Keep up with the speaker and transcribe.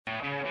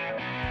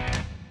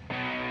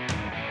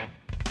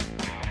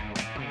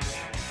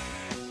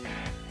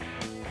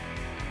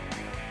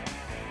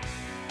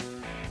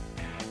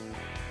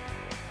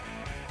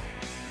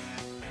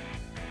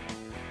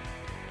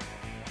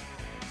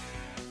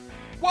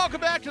welcome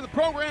back to the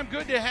program.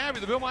 Good to have you.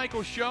 The Bill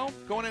Michaels Show,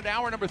 going into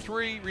hour number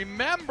 3.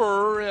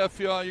 Remember, if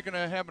you're going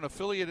to have an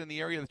affiliate in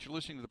the area that you're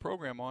listening to the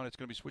program on, it's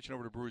going to be switching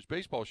over to Brewers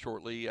Baseball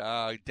shortly.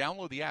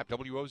 Download the app,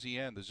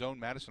 WOZN, the Zone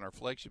Madison, our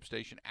flagship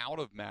station out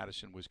of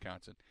Madison,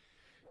 Wisconsin.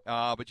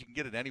 But you can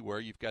get it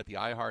anywhere. You've got the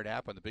iHeart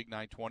app on the Big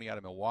 920 out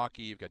of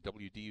Milwaukee. You've got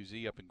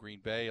WDUZ up in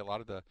Green Bay. A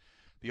lot of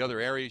the other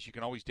areas, you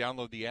can always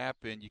download the app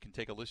and you can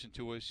take a listen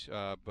to us.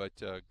 But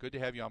good to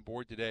have you on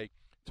board today.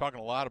 Talking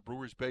a lot of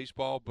Brewers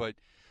baseball, but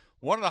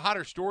one of the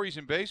hotter stories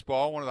in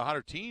baseball, one of the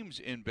hotter teams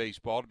in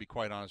baseball, to be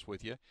quite honest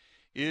with you,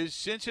 is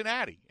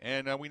Cincinnati.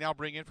 And we now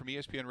bring in from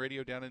ESPN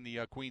Radio down in the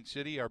Queen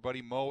City, our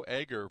buddy Mo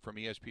Egger from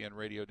ESPN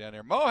Radio down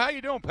there. Mo, how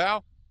you doing,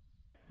 pal?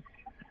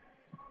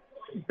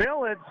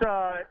 Bill,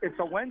 it's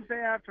a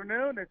Wednesday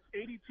afternoon. It's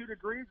 82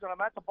 degrees, and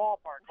I'm at the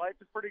ballpark. Life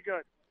is pretty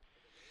good.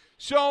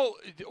 So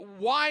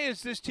why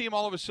is this team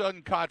all of a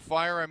sudden caught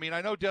fire? I mean,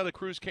 I know De La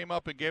Cruz came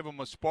up and gave them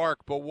a spark,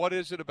 but what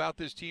is it about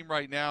this team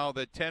right now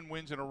that 10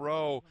 wins in a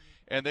row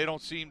and they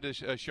don't seem to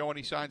show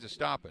any signs of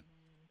stopping?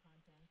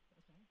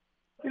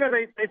 You know,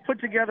 they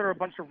put together a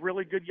bunch of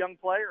really good young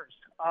players.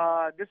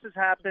 This has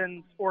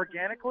happened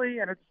organically,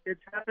 and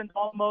it's happened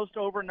almost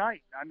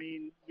overnight. I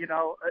mean, you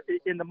know,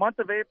 in the month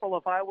of April,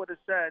 if I would have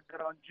said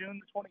that on June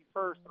the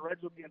 21st, the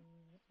Reds would be in,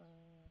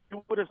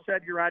 you would have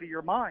said you're out of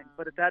your mind.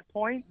 But at that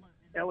point,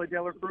 Ellie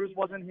De La Cruz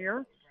wasn't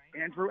here.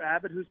 Andrew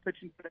Abbott, who's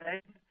pitching today,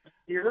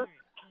 here.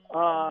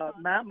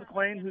 Matt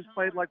McClain, who's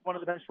played like one of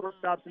the best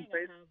shortstops in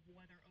baseball.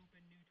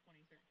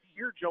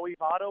 Here, Joey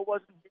Votto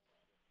wasn't here.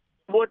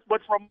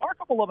 What's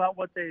remarkable about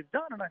what they've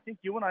done, and I think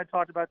you and I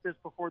talked about this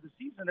before the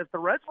season, if the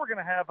Reds were going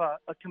to have a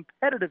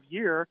competitive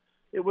year,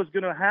 it was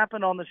going to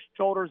happen on the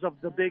shoulders of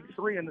the big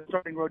three in the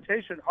starting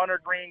rotation, Hunter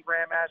Green,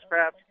 Graham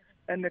Ashcraft,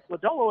 and Nick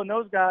Lodolo, and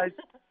those guys,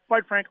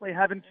 quite frankly,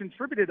 haven't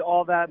contributed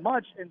all that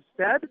much.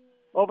 Instead,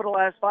 over the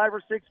last 5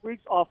 or 6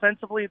 weeks,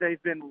 offensively,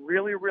 they've been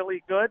really,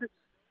 really good.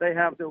 They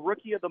have the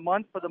Rookie of the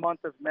Month for the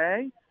month of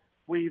May.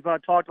 We've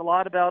talked a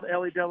lot about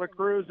Ellie De La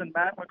Cruz and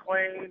Matt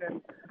McClain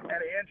and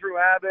Andrew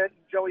Abbott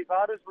and Joey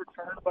Votto's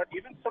return, but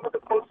even some of the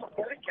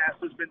post-supporting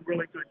cast has been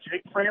really good.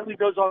 Jake Fraley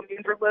goes on the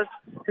injured list,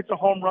 hits a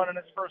home run in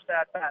his first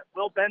at-bat.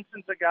 Will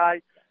Benson's a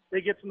guy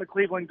they get from the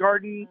Cleveland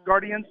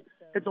Guardians,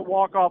 hits a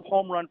walk-off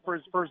home run for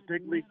his first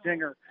big league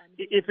dinger.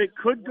 If it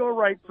could go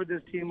right for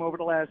this team over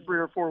the last 3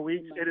 or 4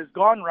 weeks, it has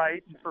gone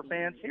right. And for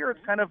fans here,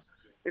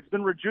 it's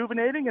been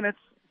rejuvenating, and it's,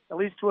 at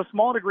least to a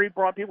small degree,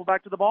 brought people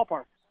back to the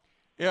ballpark.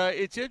 Yeah,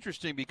 it's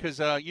interesting because,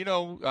 I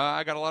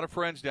got a lot of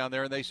friends down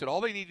there, and they said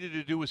all they needed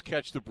to do was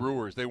catch the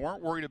Brewers. They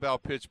weren't worried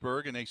about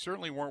Pittsburgh, and they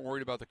certainly weren't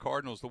worried about the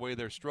Cardinals the way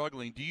they're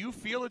struggling. Do you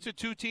feel it's a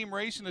two-team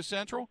race in the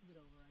Central?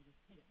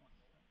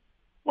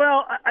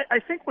 Well, I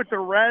think with the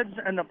Reds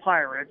and the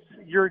Pirates,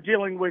 you're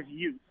dealing with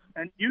youth,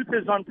 and youth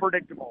is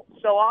unpredictable.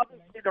 So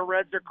obviously the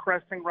Reds are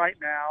cresting right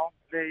now.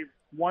 They've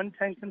won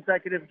 10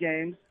 consecutive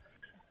games.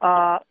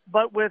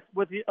 But with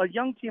a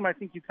young team, I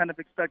think you kind of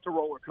expect a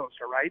roller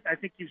coaster, right? I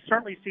think you've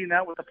certainly seen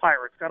that with the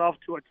Pirates. Got off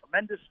to a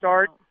tremendous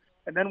start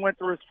and then went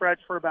through a stretch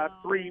for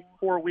about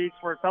 3-4 weeks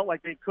where it felt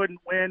like they couldn't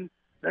win.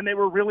 Then they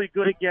were really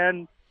good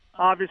again.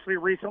 Obviously,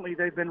 recently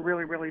they've been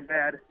really, really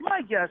bad.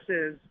 My guess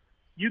is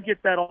you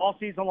get that all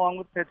season long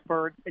with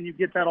Pittsburgh and you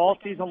get that all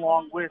season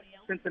long with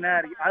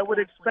Cincinnati. I would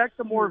expect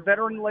the more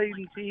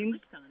veteran-laden teams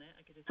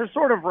to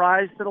sort of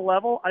rise to the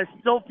level. I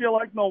still feel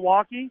like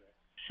Milwaukee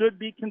should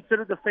be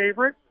considered the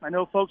favorite. I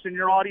know folks in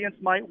your audience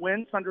might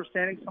wince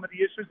understanding some of the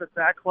issues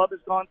that club has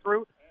gone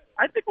through.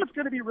 I think what's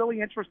going to be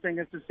really interesting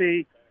is to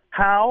see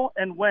how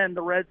and when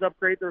the Reds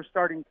upgrade their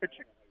starting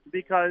pitching.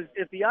 Because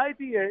if the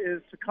idea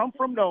is to come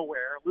from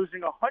nowhere,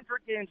 losing 100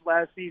 games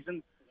last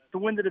season to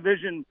win the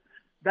division,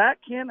 that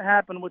can't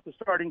happen with the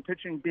starting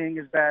pitching being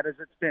as bad as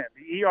it's been.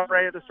 The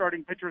ERA of the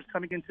starting pitchers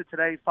coming into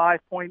today,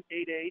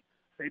 5.88.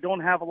 They don't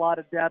have a lot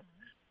of depth.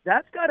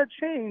 That's got to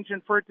change,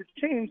 and for it to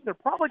change, they're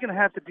probably going to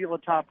have to deal a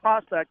top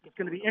prospect. It's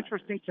going to be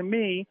interesting to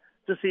me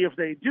to see if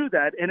they do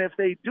that. And if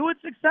they do it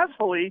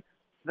successfully,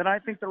 then I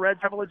think the Reds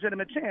have a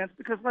legitimate chance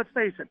because, let's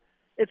face it,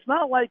 it's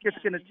not like it's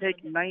going to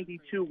take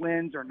 92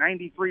 wins or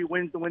 93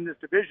 wins to win this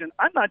division.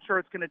 I'm not sure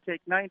it's going to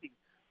take 90.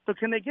 So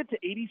can they get to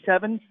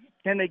 87?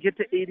 Can they get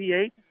to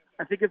 88?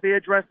 I think if they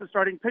address the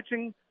starting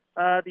pitching,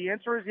 the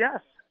answer is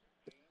yes.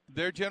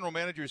 Their general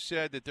manager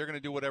said that they're going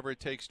to do whatever it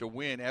takes to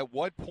win. At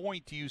what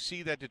point do you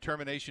see that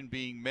determination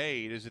being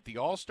made? Is it the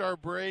All-Star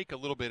break, a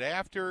little bit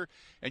after,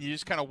 and you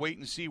just kind of wait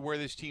and see where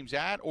this team's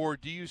at? Or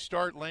do you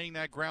start laying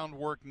that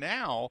groundwork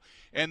now,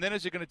 and then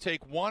is it going to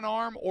take one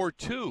arm or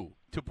two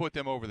to put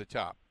them over the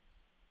top?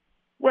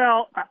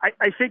 Well,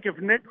 I think if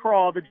Nick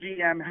Krall, the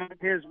GM, had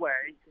his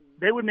way,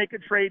 they would make a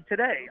trade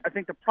today. I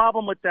think the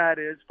problem with that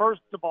is,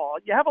 first of all,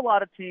 you have a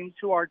lot of teams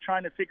who are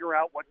trying to figure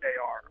out what they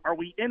are. Are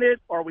we in it?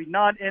 Are we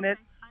not in it?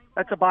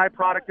 That's a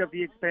byproduct of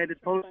the expanded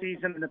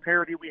postseason and the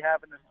parity we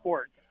have in the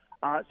sport.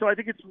 So I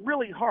think it's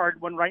really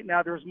hard when right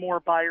now there's more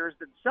buyers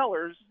than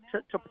sellers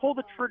to pull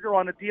the trigger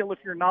on a deal if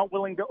you're not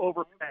willing to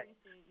overpay.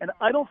 And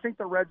I don't think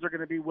the Reds are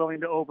going to be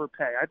willing to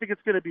overpay. I think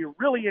it's going to be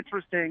really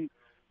interesting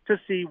to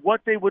see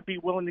what they would be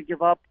willing to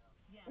give up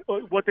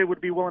what they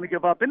would be willing to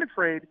give up in a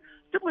trade,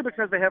 simply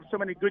because they have so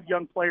many good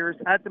young players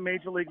at the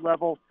major league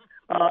level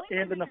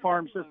and in the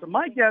farm system.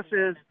 My guess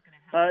is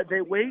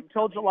they wait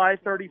till July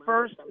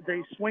 31st.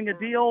 They swing a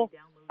deal.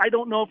 I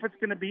don't know if it's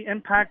going to be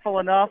impactful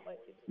enough.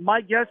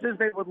 My guess is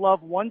they would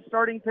love one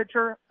starting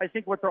pitcher. I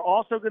think what they're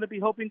also going to be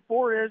hoping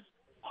for is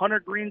Hunter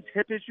Green's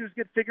hip issues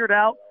get figured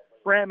out.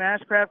 Graham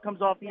Ashcraft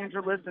comes off the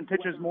injured list and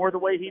pitches more the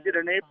way he did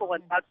in April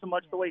and not so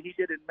much the way he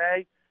did in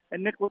May.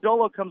 And Nick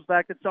Lodolo comes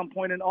back at some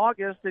point in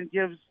August and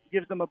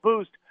gives them a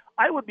boost.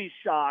 I would be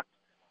shocked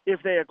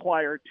if they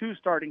acquire two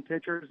starting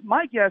pitchers.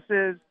 My guess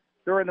is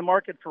they're in the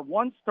market for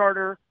one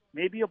starter,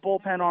 maybe a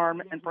bullpen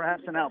arm, and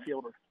perhaps an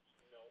outfielder.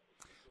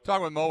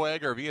 Talking with Mo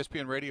Egger of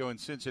ESPN Radio in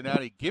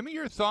Cincinnati. Give me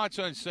your thoughts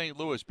on St.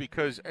 Louis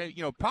because,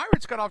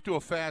 Pirates got off to a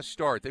fast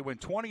start. They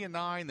went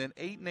 20-9, then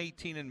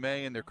 8-18 in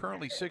May, and they're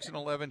currently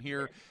 6-11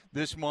 here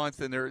this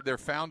month, and they're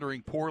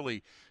foundering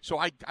poorly. So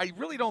I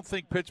really don't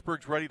think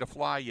Pittsburgh's ready to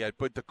fly yet,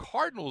 but the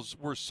Cardinals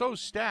were so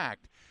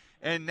stacked,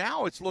 and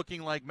now it's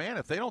looking like, man,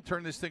 if they don't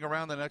turn this thing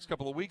around the next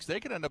couple of weeks, they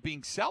could end up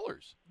being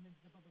sellers.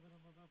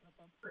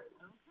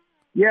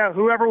 Yeah,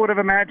 whoever would have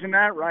imagined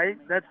that, right?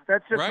 That's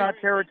just right. Not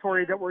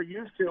territory that we're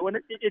used to. And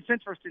it's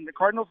interesting. The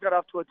Cardinals got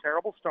off to a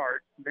terrible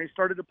start. They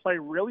started to play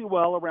really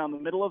well around the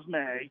middle of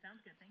May.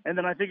 And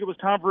then I think it was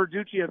Tom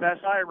Verducci of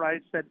SI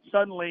writes that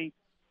suddenly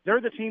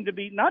they're the team to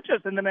beat, not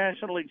just in the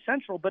National League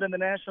Central, but in the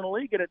National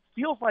League. And it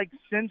feels like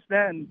since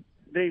then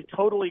they've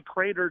totally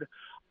cratered.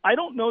 I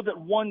don't know that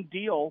one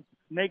deal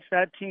makes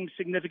that team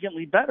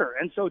significantly better.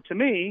 And so to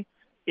me,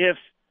 if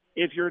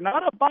you're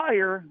not a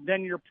buyer,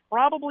 then you're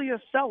probably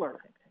a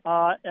seller.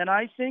 And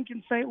I think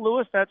in St.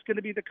 Louis, that's going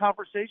to be the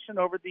conversation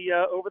over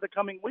the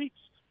coming weeks.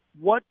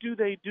 What do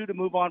they do to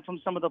move on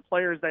from some of the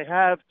players they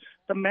have?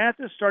 The math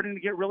is starting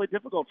to get really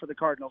difficult for the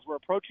Cardinals. We're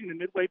approaching the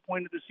midway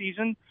point of the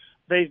season.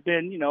 They've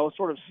been,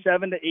 sort of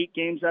 7 to 8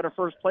 games out of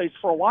first place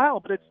for a while,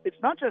 but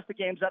it's not just the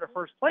games out of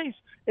first place.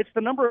 It's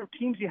the number of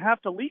teams you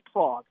have to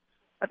leapfrog.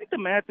 I think the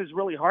math is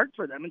really hard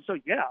for them. And so,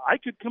 yeah, I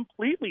could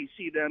completely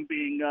see them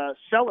being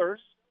sellers,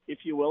 if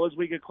you will, as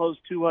we get close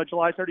to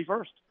July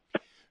 31st.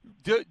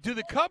 Do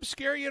the Cubs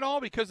scare you at all?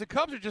 Because the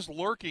Cubs are just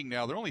lurking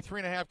now. They're only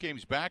 3.5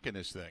 games back in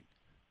this thing.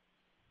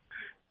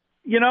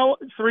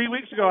 3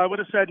 weeks ago I would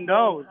have said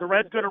no. The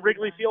Reds go to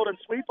Wrigley Field and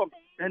sweep them.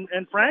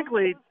 And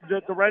frankly,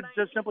 the Reds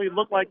just simply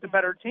look like the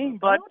better team.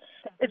 But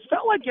it's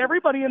felt like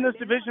everybody in this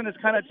division has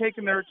kind of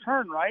taken their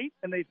turn, right?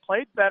 And they've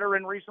played better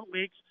in recent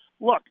weeks.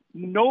 Look,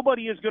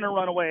 nobody is going to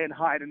run away and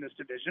hide in this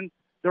division.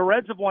 The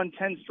Reds have won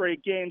 10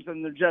 straight games,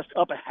 and they're just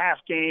up a half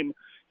game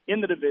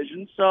in the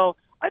division. So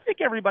I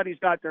think everybody's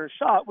got their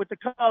shot. With the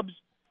Cubs,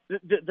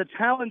 the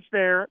talent's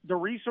there, the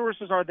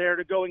resources are there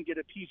to go and get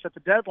a piece at the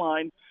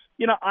deadline.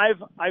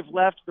 I've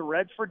left the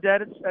Reds for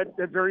dead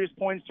at various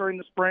points during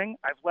the spring.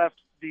 I've left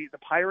the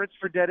Pirates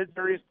for dead at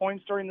various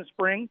points during the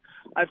spring.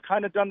 I've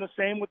kind of done the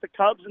same with the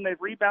Cubs, and they've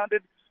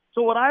rebounded.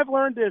 So what I've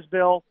learned is,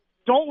 Bill,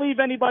 don't leave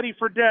anybody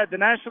for dead. The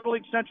National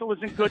League Central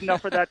isn't good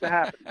enough for that to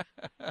happen.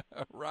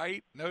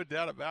 Right? No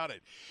doubt about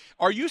it.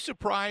 Are you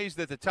surprised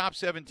that the top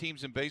 7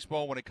 teams in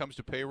baseball, when it comes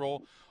to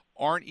payroll,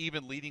 aren't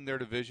even leading their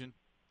division?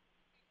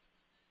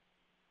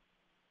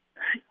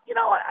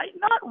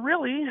 Not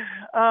really,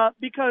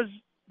 because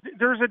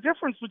there's a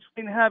difference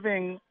between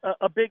having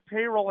a big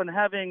payroll and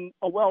having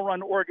a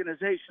well-run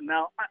organization.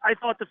 Now, I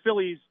thought the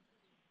Phillies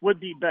would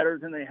be better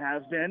than they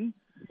have been.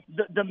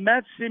 The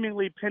Mets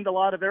seemingly pinned a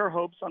lot of their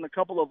hopes on a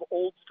couple of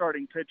old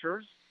starting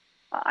pitchers.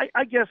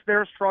 I guess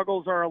their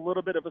struggles are a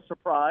little bit of a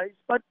surprise.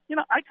 But,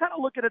 I kind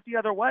of look at it the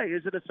other way.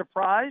 Is it a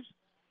surprise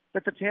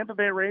that the Tampa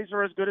Bay Rays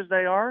are as good as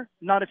they are?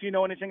 Not if you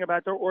know anything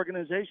about their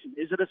organization.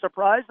 Is it a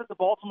surprise that the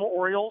Baltimore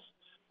Orioles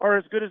are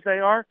as good as they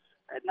are?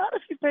 Not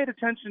if you paid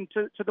attention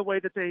to the way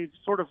that they've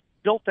sort of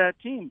built that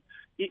team.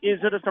 Is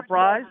it a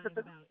surprise that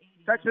the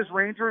Texas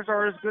Rangers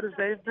are as good as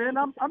they've been?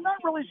 I'm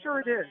not really sure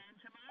it is.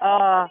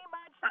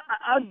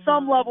 On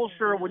some level,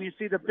 sure, when you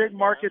see the big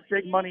market,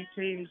 big money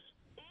teams,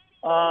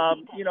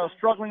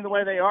 struggling the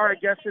way they are, I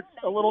guess it's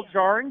a little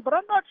jarring. But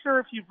I'm not sure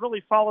if you've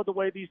really followed the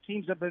way these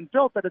teams have been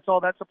built that it's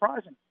all that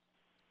surprising.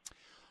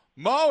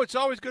 Mo, it's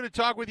always good to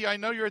talk with you. I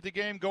know you're at the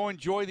game. Go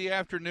enjoy the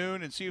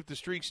afternoon and see if the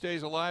streak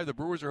stays alive. The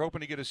Brewers are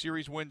hoping to get a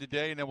series win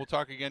today, and then we'll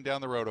talk again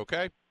down the road,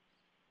 okay?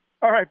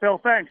 All right, Bill,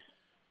 thanks.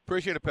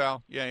 Appreciate it,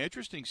 pal. Yeah,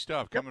 interesting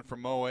stuff coming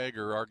from Mo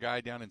Egger, our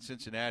guy down in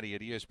Cincinnati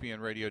at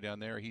ESPN Radio down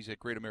there. He's at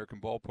Great American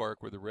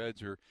Ballpark where the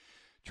Reds are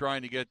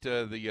trying to get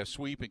the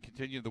sweep and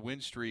continue the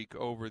win streak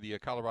over the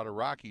Colorado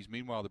Rockies.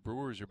 Meanwhile, the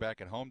Brewers are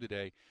back at home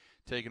today,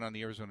 taking on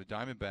the Arizona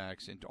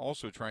Diamondbacks, and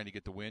also trying to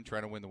get the win,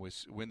 trying to win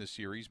the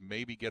series,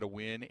 maybe get a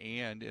win,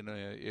 and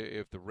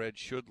if the Reds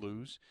should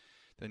lose,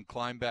 then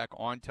climb back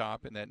on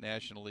top in that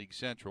National League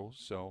Central.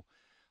 So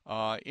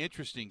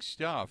interesting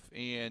stuff.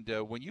 And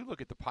when you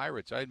look at the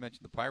Pirates, I had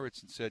mentioned the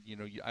Pirates and said,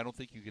 I don't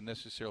think you can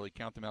necessarily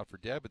count them out for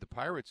dead, but the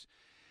Pirates,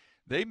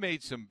 they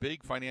made some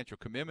big financial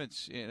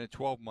commitments in a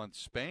 12-month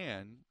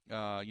span.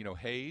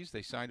 Hayes,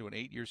 they signed to an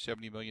 8-year,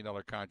 $70 million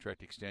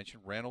contract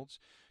extension. Reynolds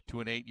to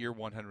an 8-year,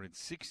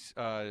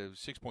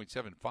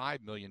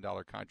 $106.75 million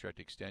contract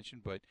extension.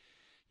 But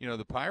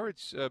The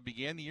Pirates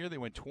began the year, they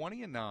went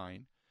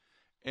 20-9.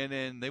 And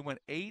then they went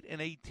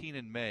 8-18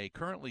 in May.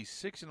 Currently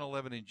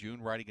 6-11 in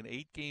June, riding an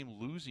 8-game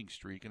losing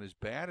streak. And as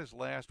bad as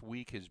last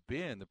week has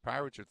been, the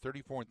Pirates are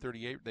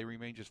 34-38. They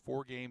remain just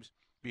 4 games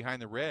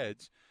behind the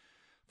Reds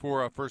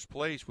for first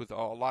place with a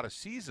lot of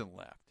season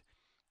left.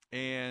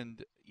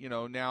 And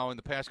now in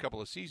the past couple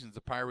of seasons,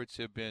 the Pirates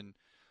have been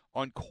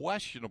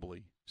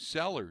unquestionably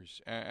sellers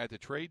at the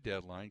trade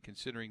deadline,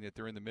 considering that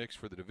they're in the mix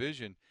for the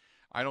division.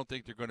 I don't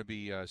think they're going to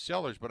be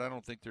sellers, but I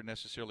don't think they're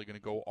necessarily going to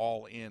go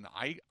all in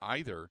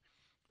either.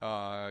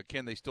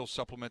 Can they still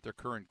supplement their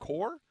current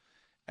core?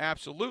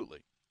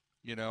 Absolutely.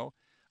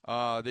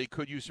 They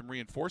could use some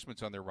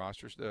reinforcements on their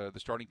rosters. The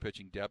starting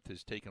pitching depth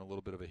has taken a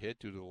little bit of a hit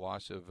due to the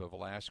loss of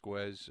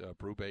Velasquez,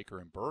 Brubaker,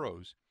 and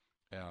Burrows,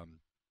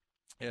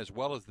 as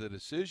well as the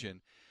decision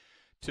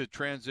to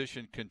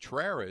transition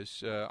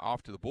Contreras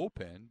off to the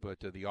bullpen. But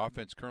the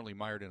offense currently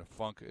mired in a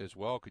funk as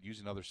well, could use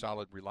another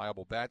solid,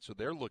 reliable bat, so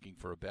they're looking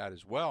for a bat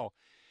as well.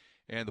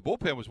 And the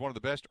bullpen was one of the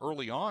best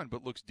early on,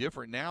 but looks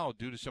different now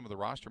due to some of the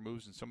roster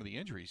moves and some of the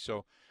injuries.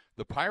 So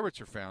the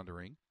Pirates are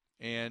foundering,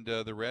 and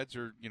the Reds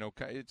are,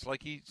 it's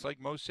like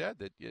Mo said,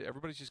 that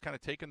everybody's just kind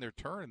of taking their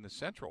turn in the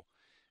Central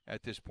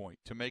at this point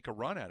to make a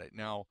run at it.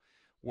 Now,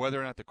 whether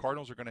or not the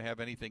Cardinals are going to have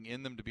anything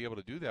in them to be able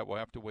to do that, we'll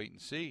have to wait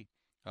and see.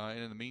 And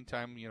in the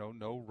meantime,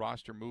 no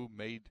roster move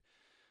made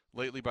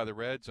lately by the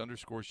Reds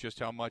underscores just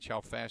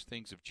how fast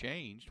things have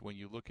changed. When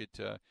you look at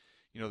the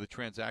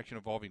transaction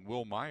involving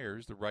Will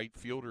Myers, the right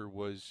fielder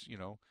was,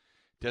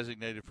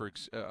 designated for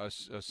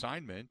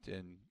assignment,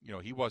 and,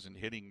 he wasn't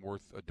hitting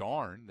worth a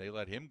darn. They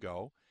let him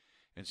go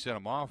and sent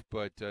him off.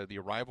 But the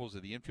arrivals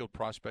of the infield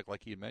prospect,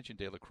 like he had mentioned,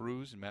 De La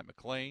Cruz and Matt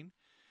McClain,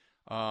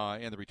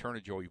 and the return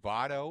of Joey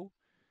Votto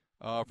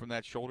from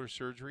that shoulder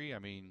surgery, I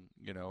mean,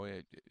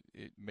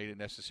 it made it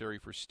necessary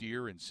for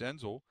Steer and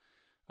Senzel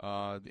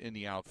in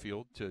the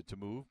outfield to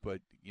move.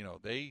 But,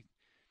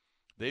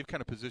 they've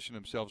kind of positioned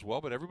themselves well,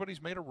 but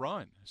everybody's made a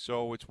run.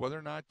 So it's whether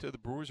or not the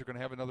Brewers are going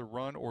to have another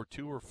run or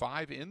 2 or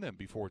 5 in them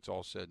before it's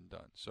all said and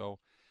done. So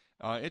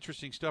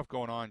interesting stuff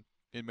going on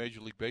in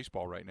Major League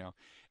Baseball right now.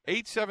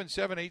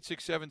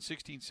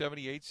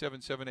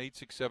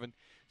 877-867-1670,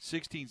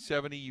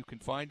 877-867-1670. You can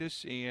find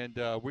us, and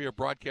we are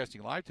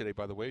broadcasting live today,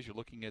 by the way, as you're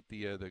looking at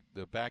the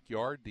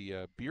backyard,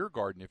 the beer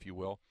garden, if you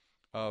will,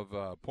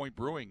 of Point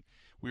Brewing.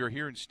 We are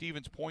here in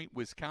Stevens Point,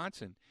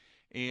 Wisconsin.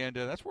 And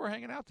that's where we're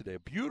hanging out today. A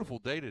beautiful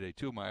day today,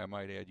 too, I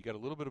might add. You got a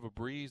little bit of a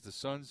breeze. The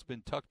sun's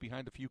been tucked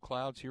behind a few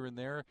clouds here and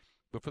there.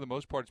 But for the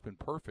most part, it's been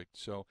perfect.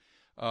 So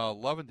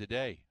loving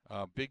today,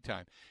 big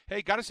time.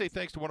 Hey, got to say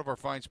thanks to one of our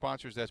fine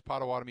sponsors. That's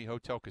Potawatomi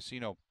Hotel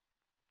Casino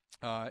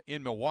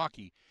in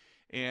Milwaukee.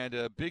 And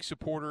a big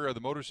supporter of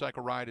the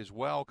motorcycle ride as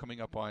well,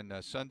 coming up on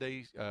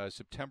Sunday,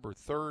 September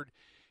 3rd.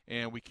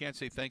 And we can't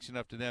say thanks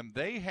enough to them.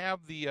 They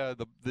have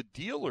the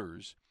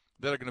dealers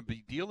that are going to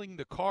be dealing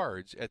the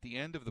cards at the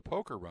end of the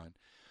poker run,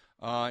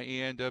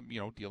 and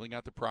dealing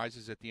out the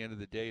prizes at the end of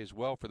the day as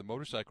well for the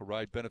motorcycle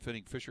ride,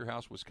 benefiting Fisher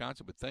House,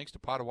 Wisconsin. But thanks to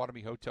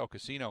Potawatomi Hotel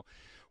Casino,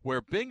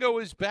 where bingo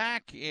is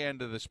back, and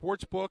the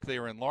sports book, they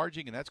are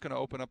enlarging, and that's going to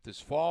open up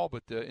this fall.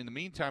 But in the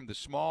meantime, the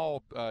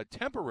small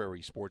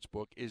temporary sports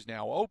book is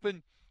now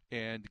open,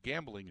 and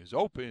gambling is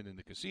open, and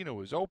the casino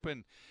is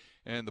open,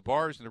 and the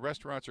bars and the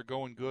restaurants are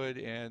going good,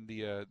 and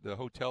the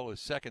hotel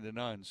is second to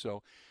none.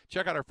 So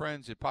check out our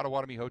friends at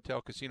Potawatomi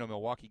Hotel Casino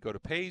Milwaukee. Go to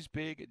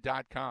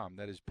paysbig.com.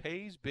 That is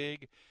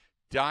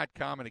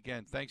paysbig.com. And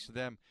again, thanks to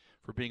them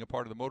for being a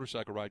part of the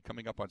motorcycle ride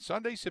coming up on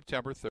Sunday,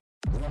 September 3rd.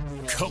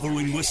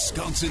 Covering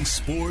Wisconsin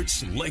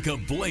sports like a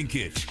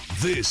blanket.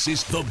 This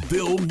is the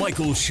Bill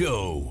Michaels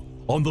Show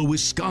on the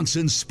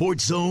Wisconsin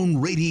Sports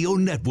Zone Radio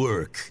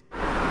Network.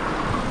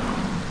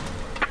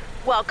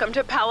 Welcome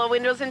to Pella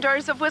Windows and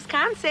Doors of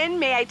Wisconsin.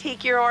 May I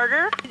take your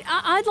order?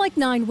 I'd like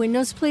 9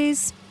 windows,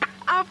 please.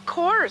 Of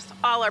course.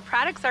 All our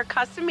products are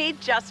custom made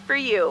just for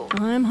you.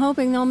 I'm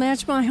hoping they'll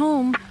match my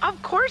home.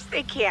 Of course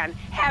they can.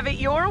 Have it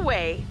your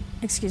way.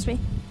 Excuse me?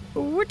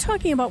 We're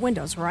talking about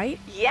windows, right?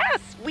 Yes,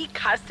 we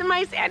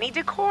customize any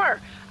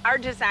decor. Our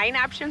design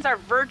options are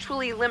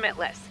virtually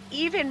limitless,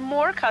 even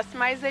more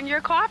customized than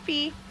your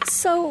coffee.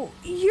 So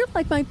you're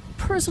like my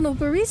personal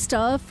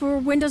barista for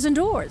windows and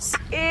doors.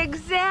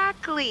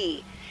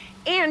 Exactly.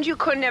 And you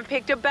couldn't have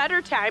picked a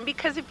better time,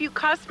 because if you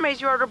customize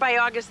your order by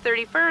August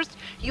 31st,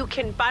 you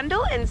can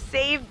bundle and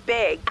save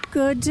big.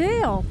 Good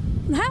deal.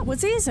 That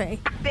was easy.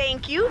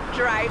 Thank you.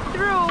 Drive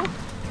through.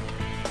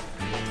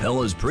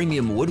 Pella's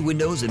premium wood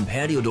windows and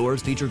patio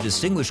doors feature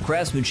distinguished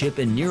craftsmanship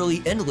and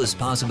nearly endless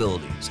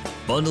possibilities.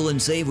 Bundle and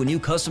save when you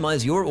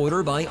customize your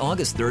order by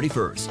August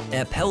 31st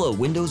at Pella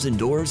Windows and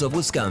Doors of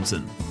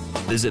Wisconsin.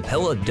 Visit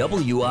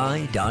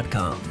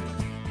PellaWI.com.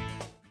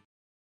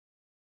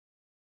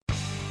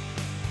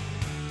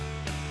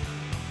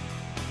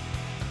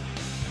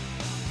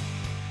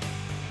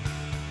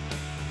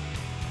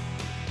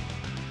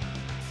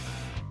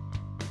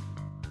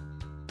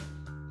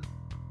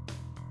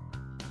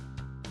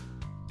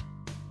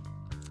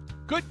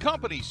 Good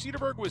company,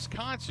 Cedarburg,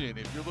 Wisconsin.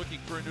 If you're looking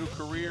for a new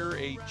career,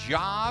 a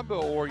job,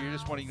 or you're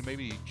just wanting to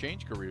maybe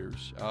change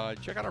careers,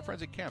 check out our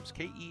friends at Kemps,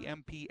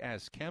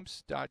 K-E-M-P-S,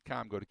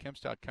 Kemps.com. Go to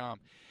Kemps.com.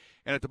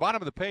 And at the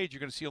bottom of the page, you're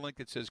going to see a link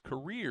that says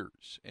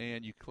Careers.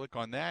 And you click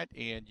on that,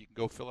 and you can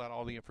go fill out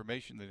all the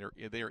information.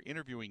 They are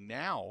interviewing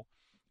now,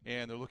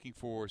 and they're looking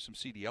for some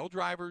CDL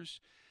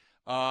drivers.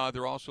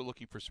 They're also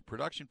looking for some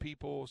production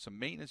people, some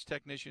maintenance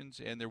technicians,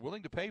 and they're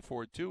willing to pay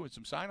for it, too, and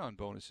some sign-on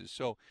bonuses.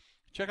 So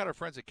check out our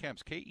friends at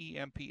Kemps,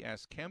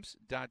 K-E-M-P-S,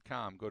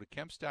 Kemps.com. Go to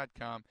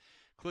Kemps.com,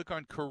 click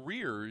on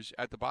Careers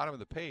at the bottom of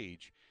the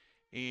page,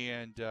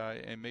 and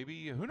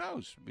maybe, who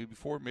knows, maybe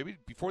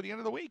before the end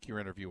of the week you're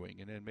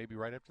interviewing, and then maybe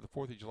right after the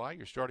 4th of July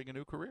you're starting a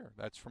new career.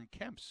 That's from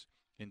Kemps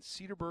in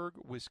Cedarburg,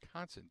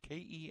 Wisconsin,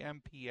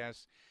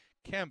 K-E-M-P-S,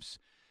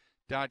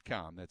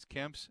 Kemps.com. That's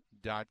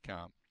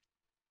Kemps.com.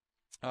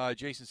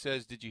 Jason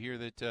says, did you hear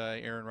that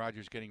Aaron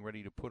Rodgers getting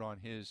ready to put on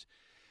his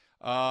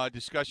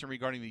discussion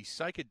regarding the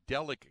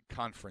psychedelic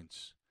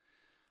conference?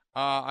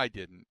 I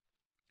didn't.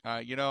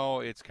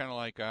 It's kind of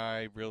like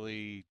I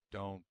really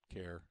don't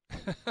care.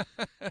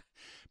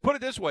 Put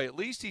it this way, at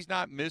least he's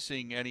not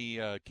missing any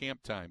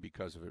camp time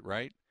because of it,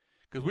 right?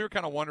 Because we were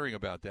kind of wondering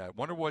about that.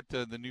 Wonder what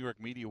the New York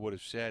media would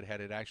have said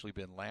had it actually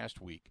been last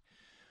week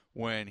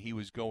when he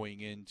was going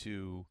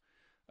into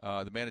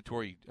the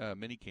mandatory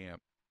minicamp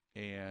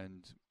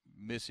and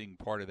missing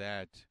part of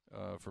that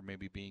for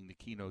maybe being the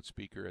keynote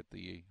speaker at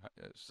the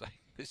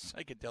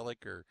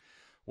psychedelic or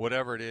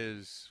whatever it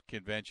is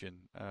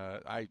convention.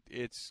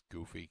 It's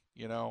goofy,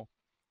 I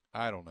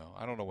don't know.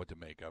 I don't know what to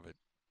make of it.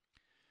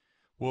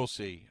 We'll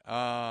see.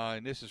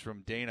 And this is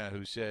from Dana,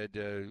 who said,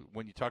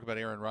 when you talk about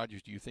Aaron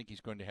Rodgers, do you think he's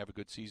going to have a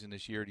good season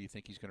this year? Do you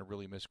think he's going to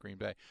really miss Green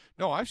Bay?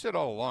 No, I've said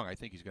all along I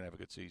think he's going to have a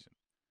good season.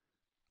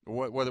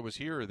 Whether it was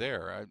here or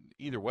there,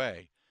 either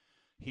way,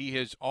 he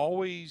has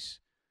always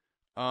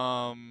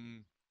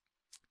kind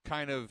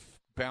of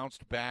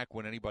bounced back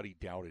when anybody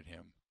doubted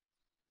him.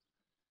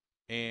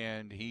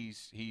 And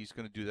he's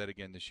going to do that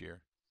again this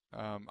year.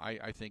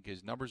 I think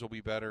his numbers will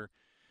be better.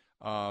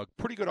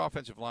 Pretty good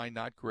offensive line,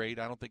 not great.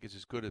 I don't think it's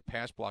as good a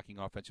pass-blocking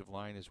offensive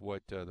line as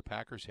what the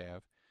Packers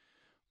have.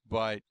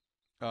 But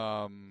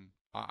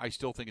I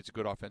still think it's a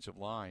good offensive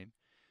line.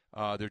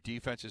 Their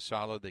defense is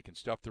solid. They can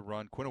stuff the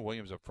run. Quinton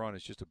Williams up front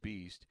is just a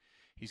beast.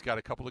 He's got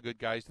a couple of good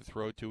guys to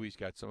throw to. He's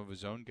got some of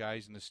his own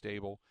guys in the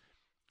stable.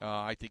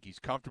 I think he's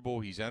comfortable.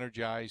 He's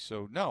energized.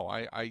 So, no,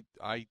 I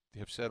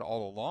have said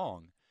all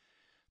along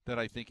that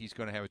I think he's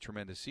going to have a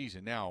tremendous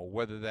season. Now,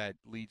 whether that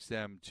leads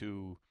them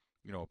to,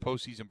 a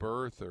postseason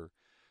berth or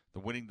the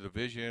winning the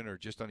division or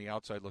just on the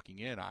outside looking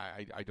in,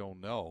 I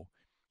don't know.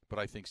 But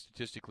I think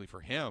statistically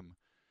for him,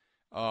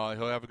 he'll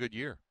have a good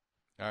year.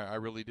 I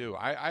really do.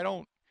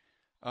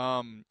 I'm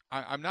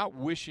not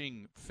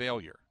wishing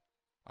failure,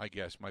 I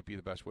guess might be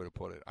the best way to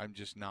put it. I'm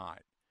just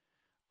not.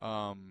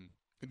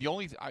 The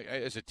only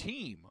as a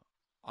team,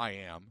 I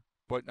am,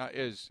 but not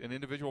as an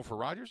individual for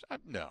Rodgers.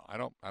 No, I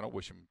don't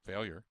wish him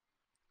failure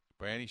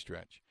by any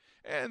stretch.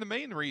 And the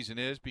main reason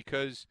is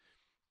because,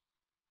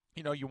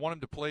 you want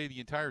him to play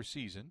the entire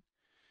season.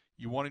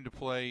 You want him to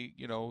play,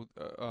 the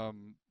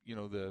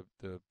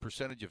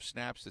percentage of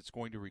snaps that's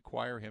going to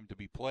require him to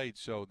be played,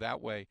 so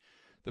that way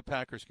the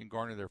Packers can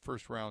garner their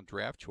first-round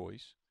draft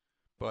choice.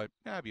 But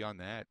beyond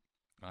that,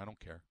 I don't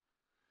care.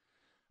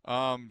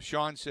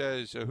 Sean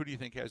says, who do you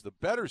think has the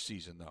better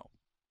season, though?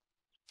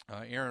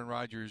 Aaron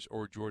Rodgers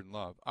or Jordan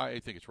Love? I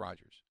think it's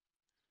Rodgers.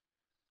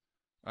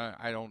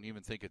 I don't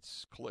even think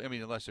it's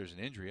unless there's an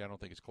injury, I don't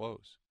think it's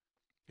close.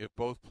 If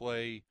both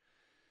play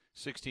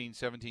 16,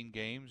 17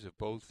 games, if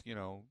both,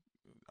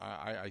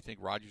 I think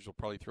Rodgers will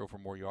probably throw for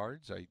more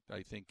yards. I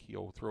think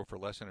he'll throw for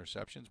less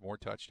interceptions, more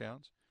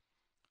touchdowns.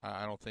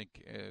 I don't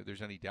think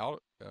there's any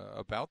doubt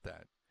about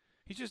that.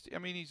 He's just,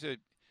 you're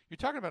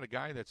talking about a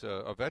guy that's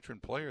a veteran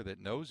player that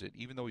knows it,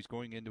 even though he's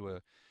going into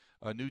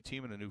a new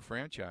team and a new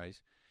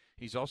franchise.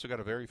 He's also got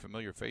a very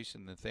familiar face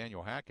in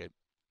Nathaniel Hackett,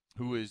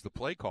 who is the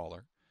play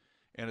caller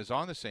and is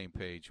on the same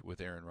page with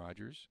Aaron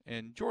Rodgers.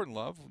 And Jordan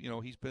Love,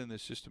 he's been in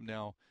this system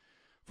now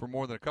for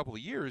more than a couple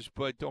of years,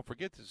 but don't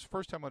forget, this is the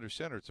first time under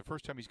center. It's the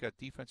first time he's got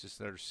defenses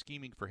that are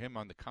scheming for him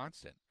on the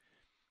constant.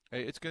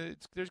 There's going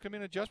to be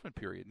an adjustment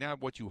period. Now,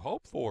 what you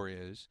hope for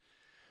is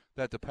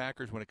that the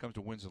Packers, when it comes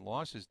to wins and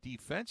losses,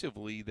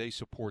 defensively, they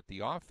support the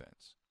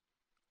offense.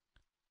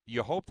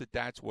 You hope that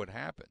that's what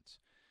happens.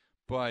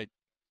 But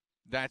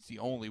that's the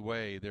only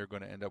way they're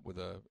going to end up with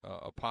a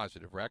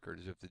positive record,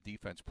 is if the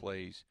defense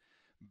plays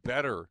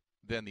better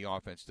than the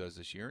offense does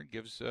this year and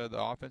gives the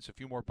offense a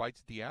few more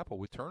bites at the apple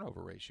with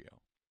turnover ratio.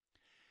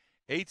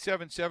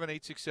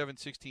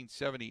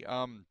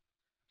 877-867-1670.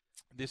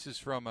 This is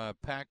from a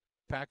Pack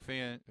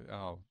fan.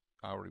 Oh,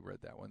 I already read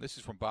that one. This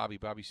is from Bobby.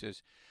 Bobby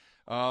says,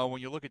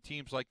 when you look at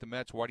teams like the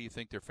Mets, why do you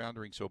think they're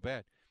foundering so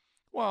bad?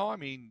 Well,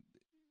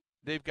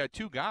 they've got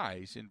two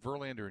guys in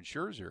Verlander and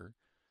Scherzer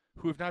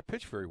who have not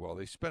pitched very well.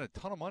 They spent a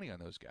ton of money on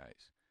those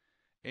guys.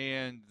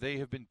 And they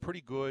have been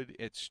pretty good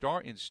at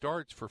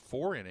starts for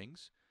 4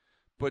 innings,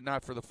 but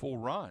not for the full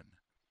run.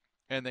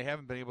 And they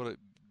haven't been able to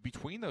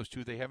between those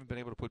two, they haven't been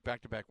able to put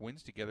back-to-back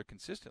wins together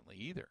consistently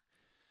either.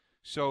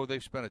 So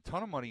they've spent a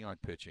ton of money on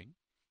pitching,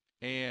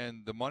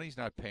 and the money's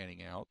not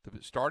panning out.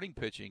 The starting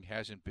pitching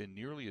hasn't been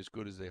nearly as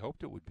good as they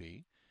hoped it would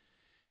be,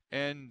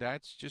 and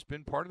that's just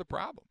been part of the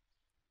problem,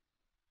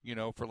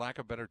 for lack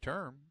of a better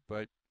term.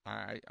 But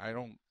I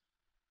don't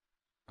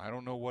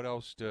know what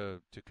else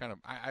to kind of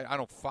 – I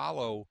don't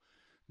follow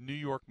New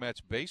York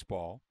Mets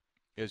baseball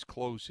as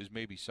close as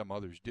maybe some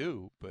others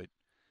do, but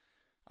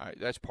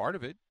that's part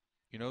of it.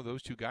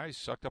 Those two guys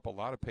sucked up a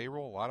lot of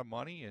payroll, a lot of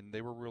money, and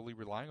they were really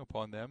relying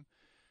upon them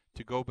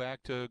to go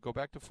back to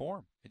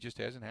form. It just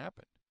hasn't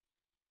happened.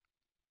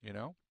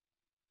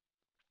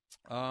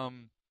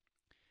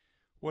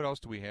 What else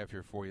do we have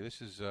here for you?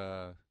 This is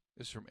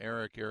from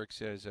Eric. Eric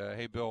says,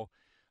 "Hey Bill,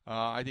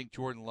 I think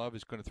Jordan Love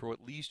is going to throw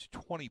at least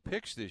 20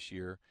 picks this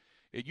year.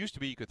 It used to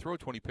be you could throw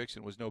 20 picks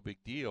and it was no big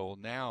deal.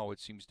 Now it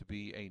seems to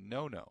be a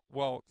no-no.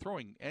 Well,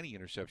 throwing any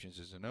interceptions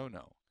is a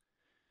no-no.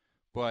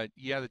 But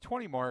yeah, the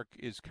 20 mark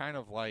is kind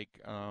of like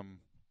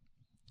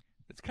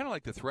it's kind of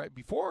like the threat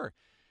before.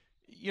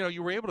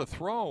 You were able to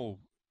throw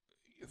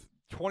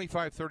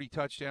 25, 30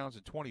 touchdowns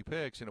and 20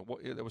 picks, and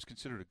it was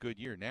considered a good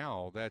year.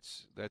 Now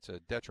that's a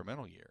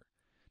detrimental year,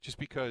 just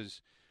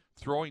because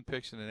throwing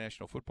picks in the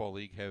National Football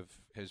League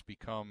has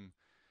become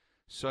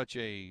such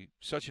an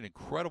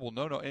incredible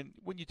no-no. And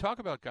when you talk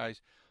about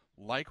guys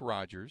like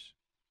Rodgers,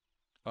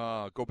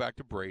 go back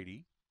to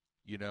Brady,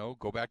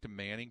 go back to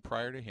Manning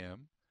prior to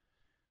him.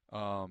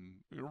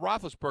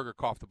 Roethlisberger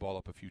coughed the ball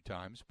up a few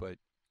times, but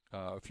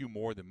a few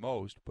more than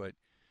most. But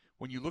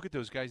when you look at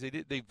those guys,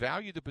 they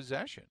valued the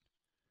possession.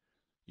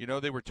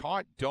 They were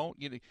taught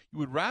you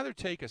would rather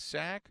take a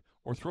sack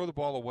or throw the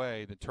ball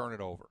away than turn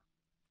it over,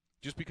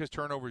 just because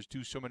turnovers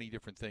do so many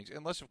different things.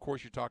 Unless, of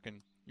course, you're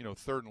talking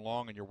third and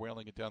long and you're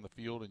wailing it down the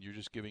field and you're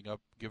just giving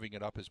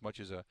it up as much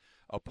as a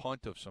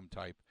punt of some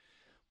type.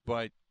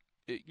 But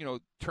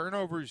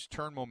turnovers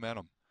turn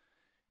momentum.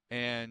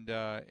 And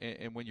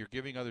when you're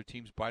giving other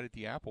teams bite at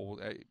the apple,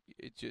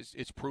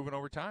 it's proven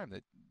over time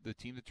that the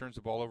team that turns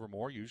the ball over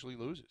more usually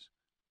loses.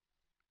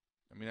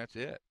 I mean, that's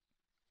it.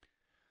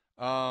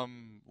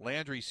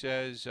 Landry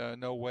says,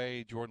 no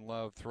way Jordan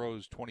Love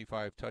throws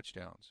 25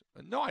 touchdowns.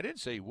 No, I didn't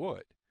say he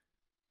would.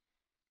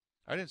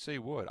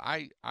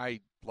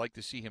 I'd like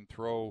to see him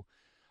throw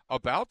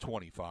about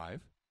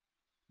 25.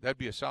 That'd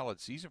be a solid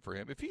season for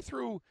him. If he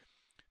threw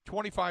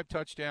 25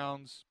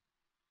 touchdowns,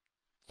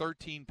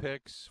 13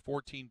 picks,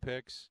 14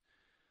 picks,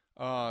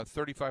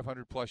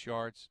 3,500 plus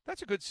yards,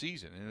 that's a good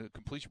season. And a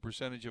completion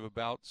percentage of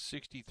about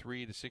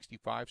 63 to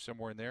 65,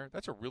 somewhere in there,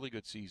 that's a really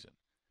good season.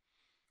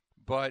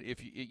 But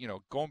if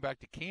going back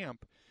to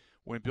camp,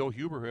 when Bill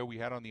Huber, who we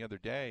had on the other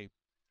day,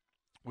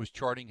 was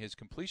charting his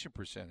completion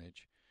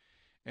percentage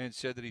and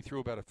said that he threw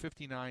about a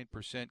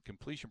 59%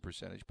 completion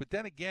percentage. But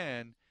then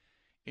again,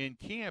 in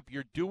camp,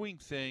 you're doing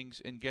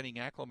things and getting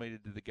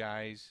acclimated to the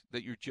guys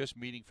that you're just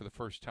meeting for the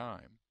first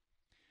time.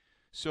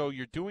 So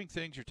you're doing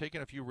things, you're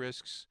taking a few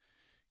risks,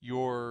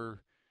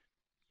 you're,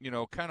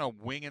 kind of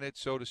winging it,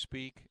 so to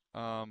speak.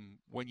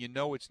 When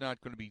it's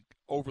not going to be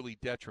overly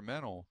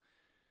detrimental,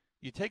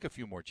 you take a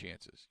few more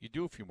chances. You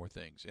do a few more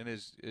things. And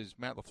as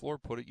Matt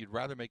LaFleur put it, you'd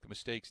rather make the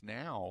mistakes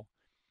now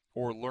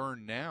or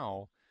learn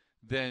now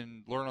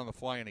than learn on the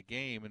fly in a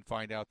game and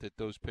find out that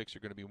those picks are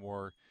going to be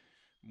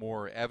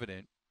more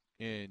evident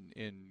in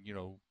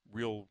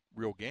real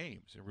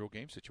games, in real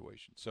game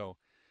situations. So,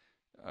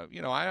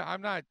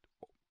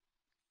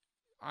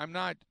 I'm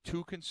not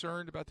too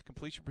concerned about the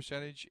completion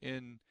percentage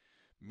in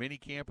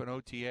minicamp and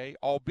OTA,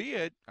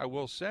 albeit, I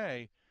will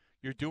say,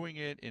 you're doing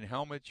it in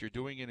helmets, you're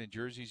doing it in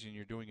jerseys, and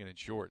you're doing it in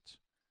shorts.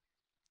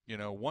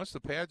 Once the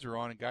pads are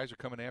on and guys are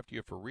coming after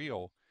you for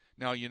real,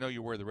 now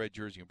you wear the red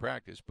jersey in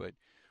practice, but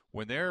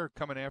when they're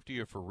coming after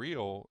you for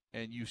real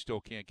and you still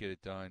can't get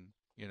it done,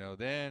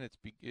 then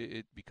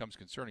it becomes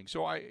concerning.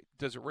 So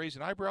does it raise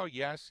an eyebrow?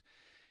 Yes.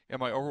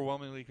 Am I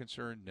overwhelmingly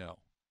concerned? No.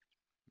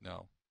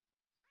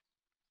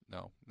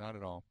 No, not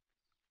at all.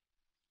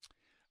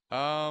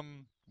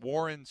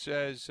 Warren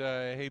says,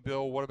 hey,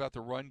 Bill, what about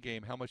the run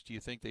game? How much do you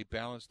think they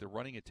balance the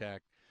running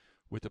attack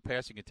with the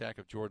passing attack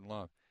of Jordan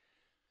Love?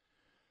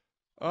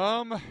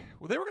 Well,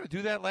 they were going to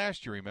do that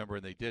last year, remember,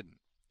 and they didn't.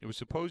 It was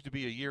supposed to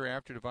be a year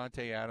after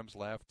Devontae Adams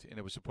left, and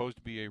it was supposed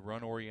to be a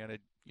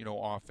run-oriented,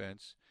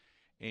 offense,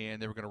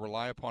 and they were going to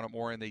rely upon it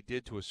more, and they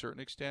did to a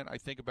certain extent. I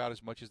think about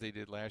as much as they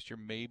did last year,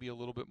 maybe a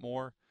little bit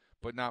more,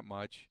 but not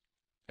much.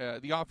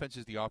 The offense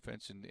is the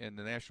offense, and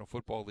the National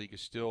Football League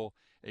is still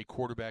a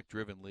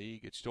quarterback-driven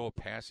league. It's still a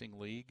passing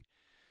league.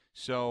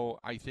 So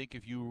I think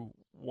if you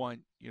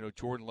want,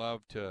 Jordan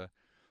Love to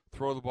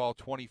throw the ball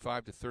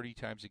 25 to 30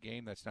 times a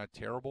game, that's not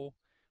terrible.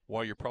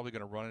 While you're probably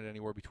going to run it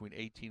anywhere between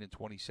 18 and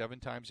 27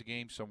 times a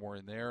game, somewhere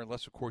in there,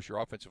 unless, of course, your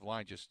offensive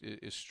line just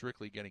is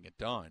strictly getting it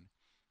done.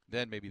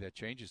 Then maybe that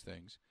changes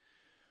things.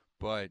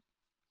 But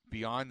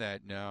beyond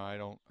that, no, I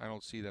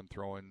don't see them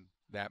throwing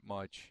that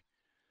much.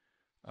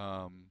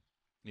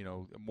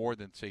 More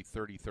than, say,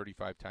 30,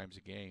 35 times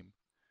a game.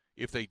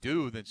 If they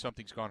do, then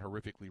something's gone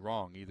horrifically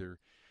wrong. Either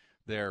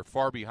they're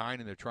far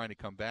behind and they're trying to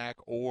come back,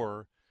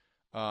 or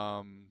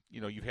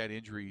you've had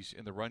injuries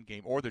in the run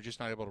game, or they're just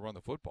not able to run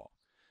the football.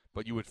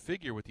 But you would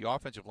figure with the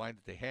offensive line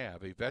that they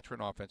have, a veteran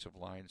offensive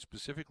line,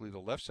 specifically the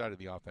left side of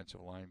the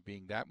offensive line,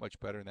 being that much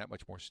better and that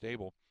much more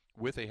stable,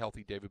 with a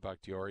healthy David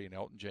Bakhtiari and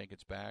Elton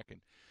Jenkins back and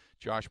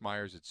Josh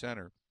Myers at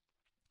center,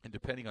 and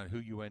depending on who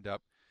you end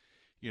up,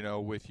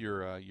 with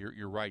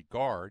your right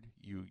guard,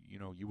 you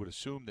would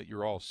assume that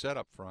you're all set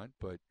up front,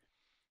 but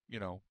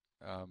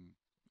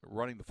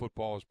running the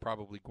football is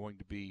probably going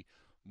to be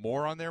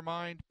more on their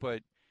mind,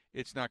 but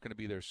it's not going to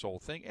be their sole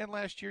thing. And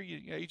last year,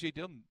 A.J.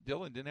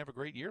 Dillon didn't have a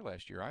great year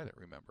last year either,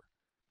 remember.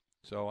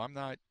 So I'm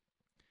not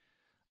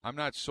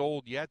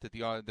sold yet that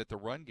the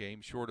run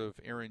game, short of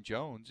Aaron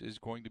Jones, is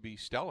going to be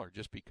stellar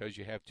just because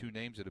you have two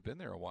names that have been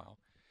there a while.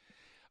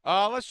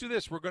 Let's do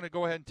this. We're going to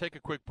go ahead and take a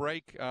quick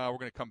break. We're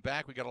going to come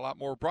back. We got a lot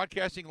more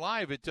broadcasting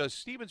live at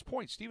Stevens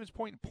Point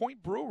and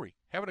Point Brewery.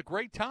 Having a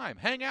great time.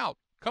 Hang out.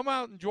 Come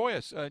out and join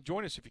us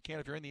if you can,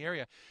 if you're in the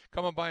area.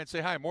 Come on by and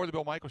say hi. More of the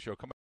Bill Michaels Show.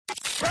 Come on.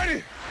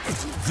 Ready?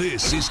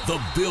 This is the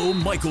Bill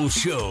Michaels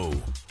Show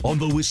on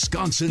the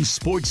Wisconsin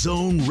Sports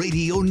Zone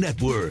Radio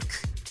Network.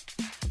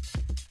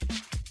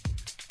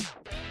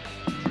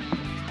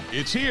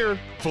 It's here.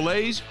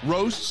 Fillets,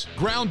 roasts,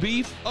 ground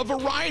beef, a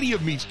variety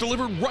of meats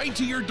delivered right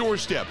to your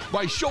doorstep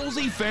by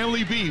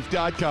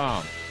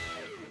ScholzeFamilyBeef.com.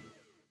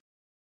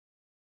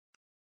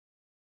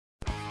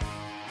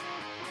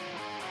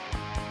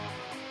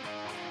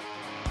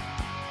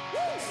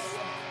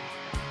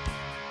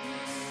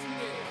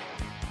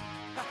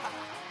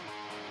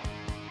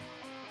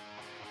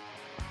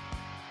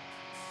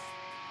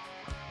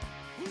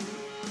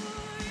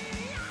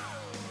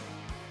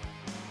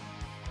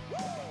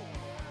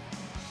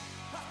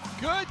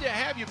 Good to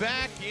have you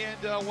back,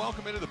 and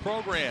welcome into the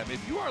program.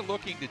 If you are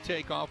looking to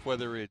take off,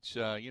 whether it's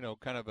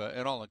kind of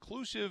an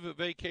all-inclusive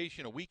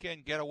vacation, a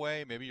weekend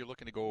getaway, maybe you're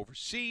looking to go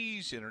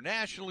overseas,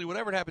 internationally,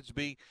 whatever it happens to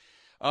be,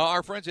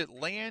 our friends at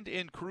Land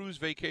and Cruise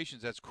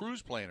Vacations, that's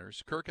Cruise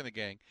Planners, Kirk and the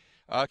gang,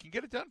 can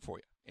get it done for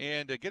you.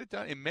 And get it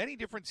done in many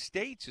different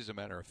states, as a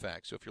matter of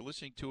fact. So if you're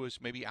listening to us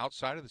maybe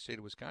outside of the state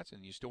of Wisconsin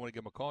and you still want to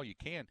give them a call, you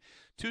can.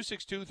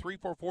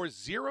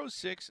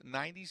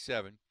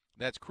 262-344-0697.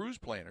 That's Cruise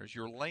Planners,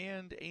 your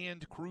land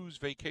and cruise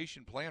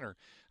vacation planner.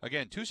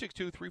 Again,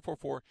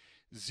 262-344-0697,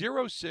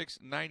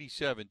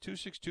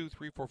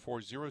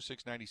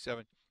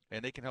 262-344-0697,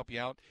 and they can help you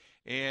out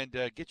and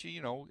get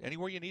you,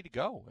 anywhere you need to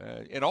go.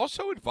 And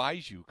also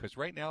advise you, because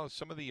right now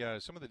some of the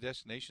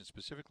destinations,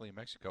 specifically in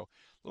Mexico, a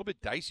little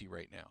bit dicey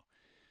right now.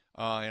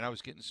 And I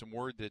was getting some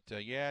word that,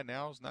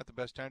 now's not the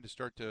best time to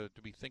start to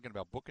be thinking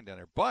about booking down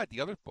there. But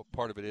the other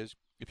part of it is,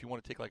 if you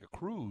want to take like a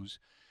cruise,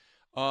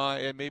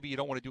 and maybe you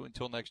don't want to do it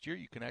until next year,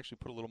 you can actually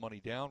put a little money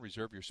down,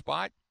 reserve your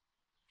spot,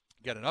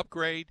 get an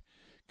upgrade,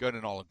 get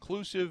an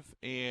all-inclusive,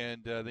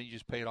 and then you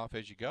just pay it off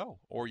as you go.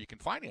 Or you can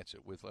finance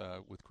it with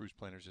Cruise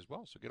Planners as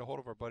well. So get a hold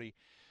of our buddy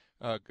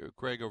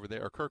Greg over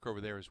there, or Kirk over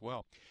there as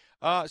well.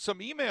 Some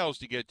emails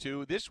to get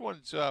to. This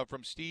one's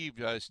from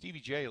Stevie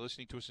J,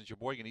 listening to us in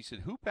Sheboygan. He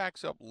said, who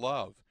backs up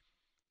Love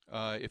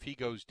if he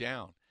goes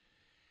down?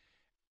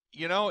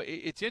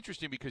 It's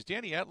interesting because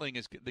Danny Etling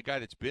is the guy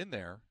that's been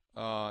there.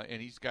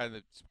 And he's the guy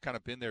that's kind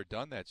of been there,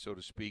 done that, so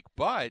to speak.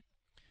 But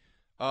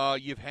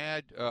you've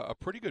had a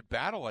pretty good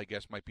battle, I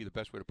guess, might be the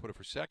best way to put it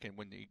for second,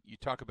 when you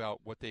talk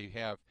about what they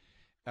have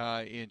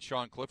in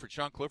Sean Clifford.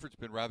 Sean Clifford's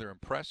been rather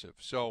impressive.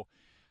 So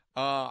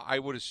I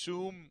would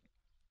assume,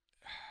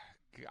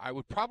 I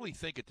would probably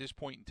think at this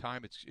point in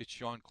time it's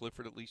Sean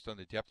Clifford, at least on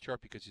the depth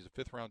chart, because he's a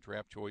fifth-round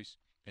draft choice,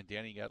 and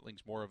Danny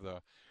Etling's more of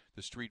the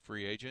street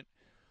free agent.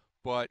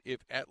 But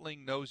if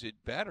Etling knows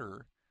it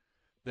better,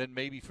 then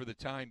maybe for the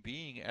time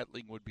being,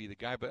 Etling would be the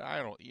guy. But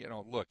I don't,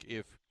 look,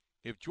 if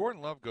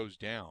Jordan Love goes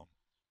down,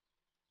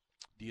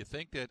 do you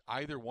think that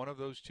either one of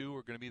those two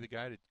are going to be the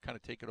guy to kind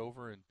of take it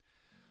over and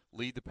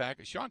lead the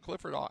pack? Sean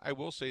Clifford, I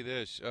will say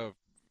this,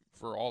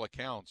 for all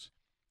accounts,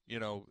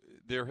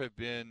 there have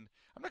been,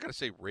 I'm not going to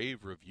say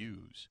rave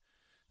reviews.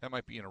 That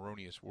might be an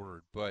erroneous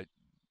word, but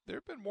there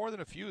have been more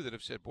than a few that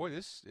have said, boy,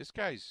 this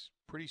guy's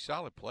a pretty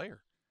solid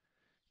player,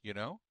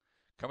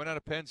 Coming out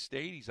of Penn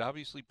State, he's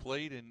obviously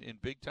played in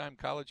big-time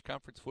college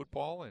conference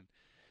football, and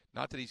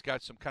not that he's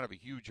got some kind of a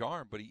huge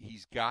arm, but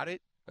he's got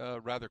it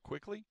rather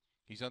quickly.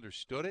 He's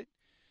understood it,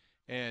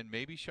 and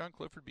maybe Sean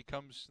Clifford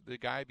becomes the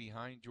guy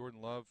behind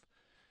Jordan Love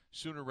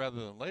sooner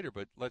rather than later,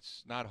 but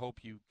let's not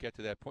hope you get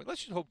to that point.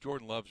 Let's just hope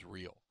Jordan Love's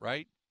real,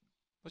 right?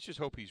 Let's just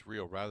hope he's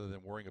real rather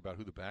than worrying about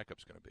who the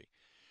backup's going to be.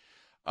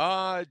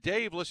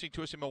 Dave, listening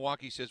to us in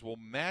Milwaukee, says, will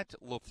Matt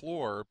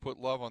LaFleur put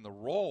Love on the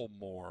roll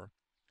more?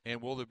 And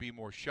will there be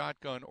more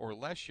shotgun or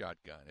less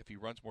shotgun? If he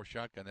runs more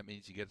shotgun, that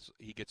means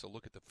he gets a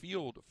look at the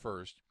field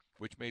first,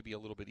 which may be a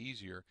little bit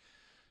easier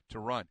to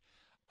run.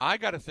 I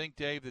got to think,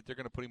 Dave, that they're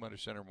going to put him under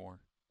center more,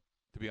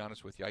 to be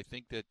honest with you. I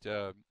think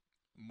that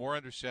more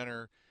under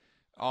center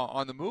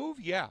on the move,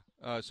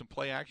 some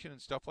play action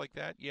and stuff like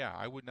that,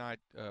 I would not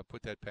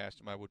put that past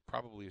him. I would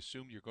probably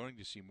assume you're going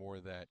to see more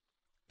of that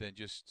than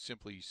just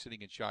simply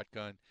sitting in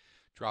shotgun,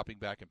 dropping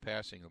back and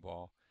passing the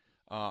ball.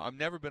 I've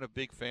never been a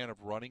big fan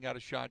of running out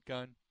of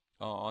shotgun.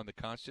 on the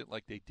constant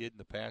like they did in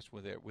the past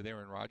with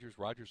Aaron Rodgers.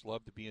 Rodgers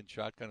loved to be in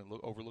shotgun and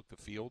overlook the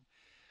field.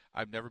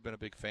 I've never been a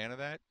big fan of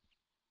that.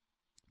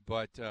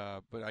 But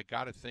I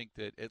got to think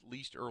that at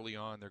least early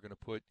on they're going to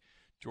put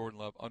Jordan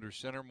Love under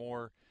center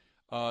more.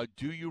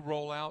 Do you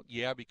roll out?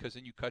 Yeah, because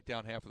then you cut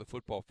down half of the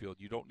football field.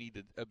 You don't need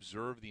to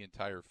observe the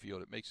entire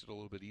field. It makes it a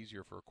little bit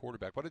easier for a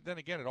quarterback. But then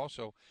again, it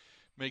also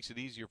makes it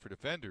easier for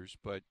defenders.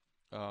 But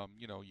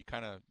you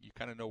kind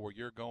of know where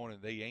you're going,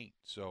 and they ain't.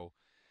 So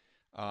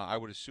I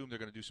would assume they're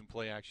going to do some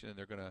play action, and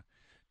they're going to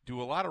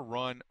do a lot of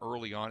run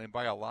early on. And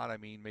by a lot, I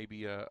mean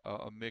maybe a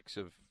mix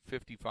of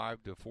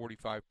 55 to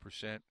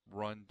 45%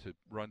 run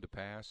to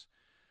pass.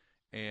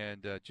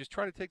 And just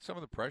try to take some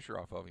of the pressure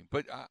off of him.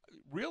 But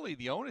really,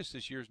 the onus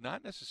this year is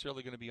not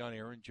necessarily going to be on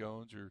Aaron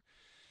Jones or,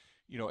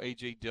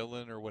 A.J.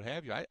 Dillon or what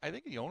have you. I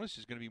think the onus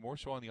is going to be more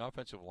so on the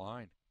offensive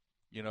line.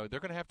 They're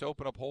going to have to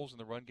open up holes in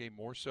the run game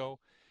more so.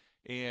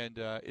 And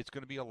it's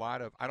going to be a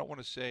lot of, I don't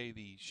want to say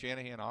the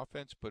Shanahan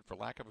offense, but for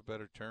lack of a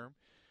better term,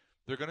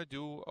 they're going to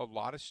do a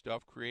lot of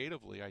stuff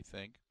creatively, I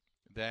think,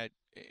 that,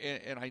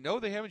 and I know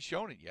they haven't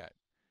shown it yet.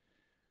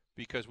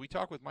 Because we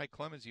talked with Mike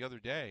Clemens the other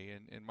day,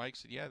 and Mike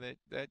said, yeah,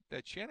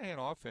 that Shanahan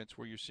offense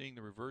where you're seeing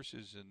the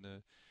reverses and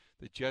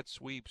the jet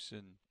sweeps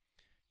and,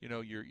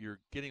 you're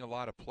getting a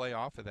lot of play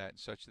off of that and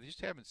such. They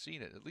just haven't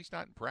seen it, at least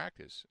not in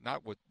practice,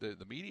 not what the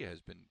media has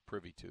been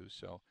privy to.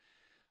 So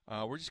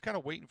we're just kind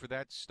of waiting for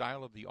that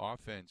style of the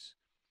offense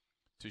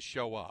to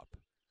show up.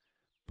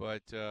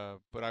 But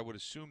I would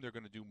assume they're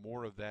going to do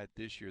more of that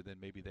this year than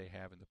maybe they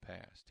have in the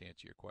past, to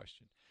answer your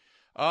question.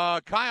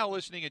 Kyle,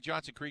 listening at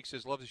Johnson Creek,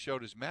 says, love the show.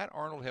 Does Matt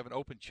Arnold have an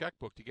open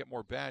checkbook to get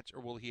more bats,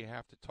 or will he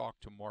have to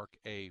talk to Mark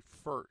A.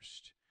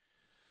 first?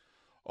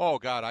 Oh,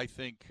 God, I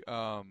think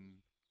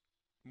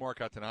Mark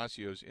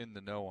Atanasio's in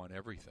the know on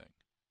everything.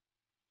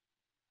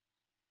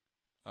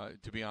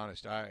 To be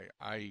honest, I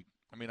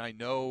mean, I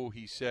know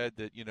he said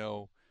that,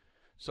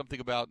 something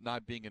about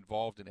not being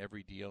involved in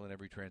every deal and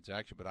every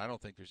transaction, but I don't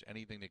think there's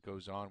anything that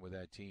goes on with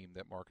that team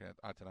that Mark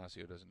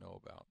Atanasio doesn't know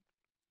about.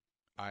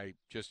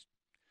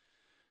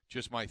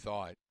 Just my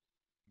thought,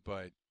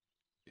 but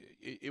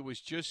it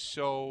was just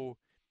so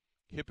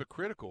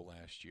hypocritical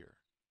last year.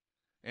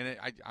 And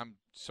I'm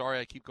sorry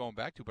I keep going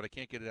back to it, but I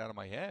can't get it out of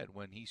my head.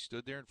 When he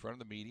stood there in front of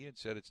the media and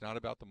said it's not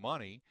about the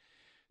money,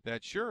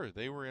 that sure,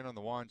 they were in on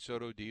the Juan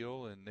Soto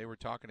deal, and they were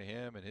talking to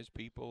him and his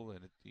people,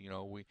 and,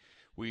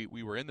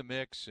 we were in the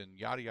mix and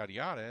yada, yada,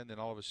 yada, and then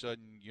all of a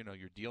sudden,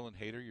 you're dealing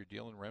Hader, you're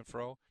dealing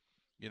Renfro,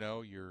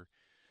 you're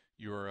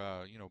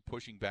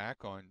pushing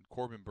back on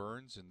Corbin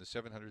Burns and the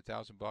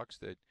 $700,000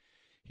 that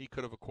he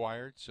could have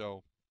acquired.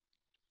 So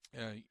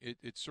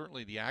it's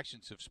certainly the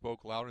actions have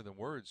spoke louder than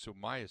words. So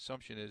my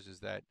assumption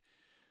is that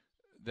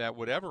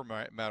whatever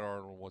Matt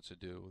Arnold wants to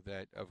do,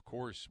 that of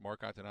course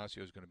Mark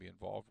Attanasio is going to be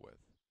involved with.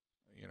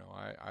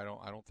 I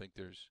don't think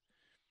there's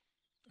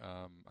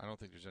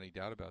any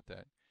doubt about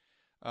that.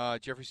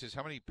 Jeffrey says,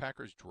 how many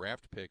Packers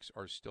draft picks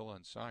are still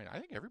unsigned? I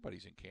think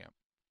everybody's in camp.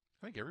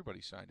 I think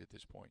everybody's signed at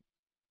this point.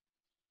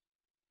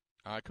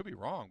 I could be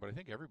wrong, but I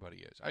think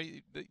everybody is.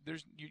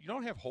 You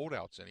don't have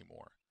holdouts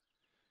anymore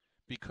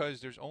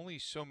because there's only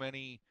so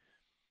many.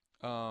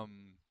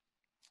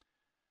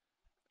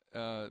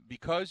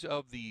 Because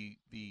of the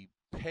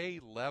pay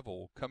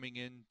level coming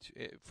in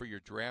for your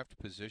draft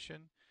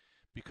position,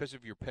 because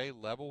of your pay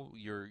level,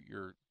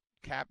 your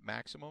cap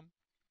maximum,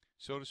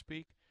 so to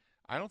speak.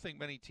 I don't think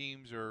many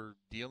teams are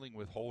dealing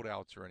with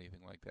holdouts or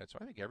anything like that. So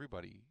I think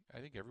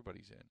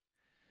everybody's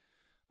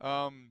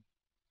in.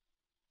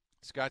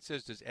 Scott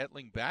says, does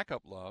Etling back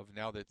up Love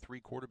now that three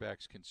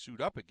quarterbacks can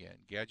suit up again?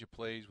 Gadget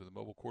plays with a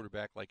mobile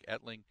quarterback like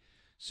Etling,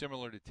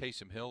 similar to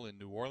Taysom Hill in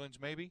New Orleans,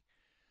 maybe?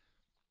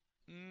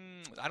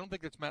 I don't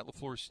think that's Matt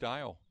LaFleur's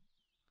style.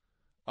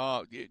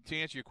 To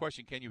answer your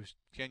question, can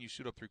you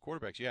suit up three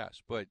quarterbacks?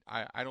 Yes, but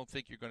I don't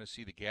think you're going to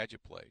see the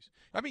gadget plays.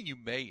 I mean, you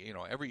may,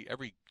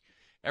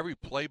 every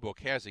playbook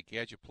has a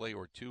gadget play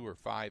or two or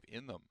five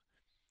in them,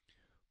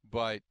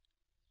 but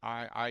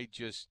I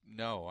just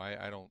no,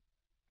 I don't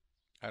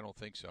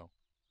think so.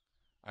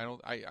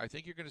 I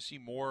think you're going to see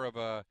more of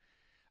a,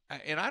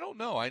 and I don't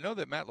know. I know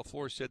that Matt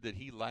LaFleur said that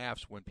he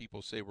laughs when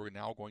people say we're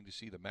now going to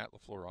see the Matt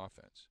LaFleur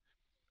offense.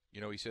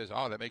 He says,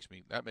 "Oh, that makes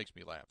me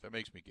laugh. That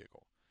makes me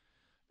giggle."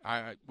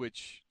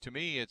 Which to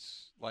me,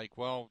 it's like,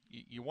 well,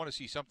 you want to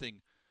see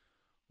something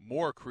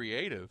more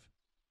creative.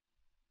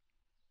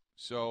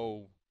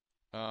 So,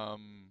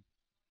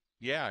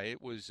 yeah,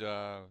 it was.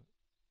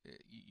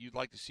 You'd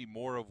like to see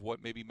more of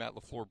what maybe Matt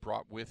LaFleur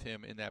brought with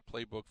him in that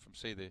playbook from,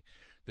 say, the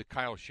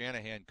Kyle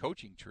Shanahan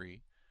coaching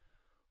tree.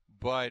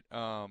 But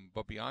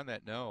beyond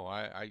that, no.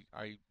 I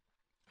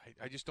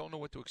just don't know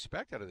what to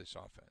expect out of this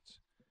offense.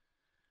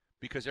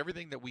 Because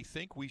everything that we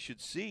think we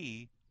should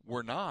see,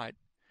 we're not.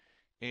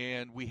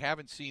 And we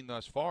haven't seen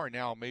thus far.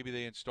 Now, maybe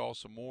they install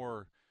some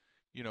more,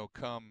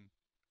 come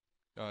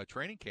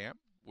training camp,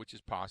 which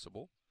is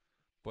possible.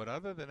 But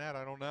other than that,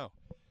 I don't know.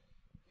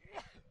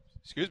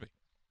 Excuse me.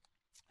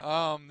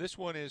 This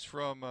one is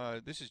from,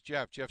 this is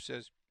Jeff. Jeff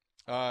says,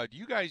 do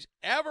you guys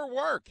ever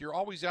work? You're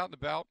always out and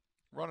about.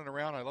 running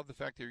around. I love the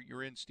fact that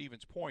you're in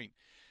Stevens Point.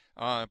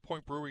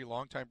 Point Brewery,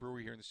 longtime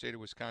brewery here in the state of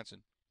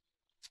Wisconsin.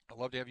 I'd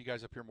love to have you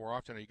guys up here more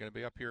often. Are you going to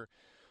be up here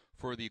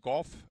for the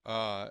golf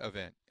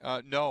event?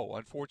 No,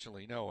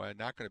 unfortunately, no. I'm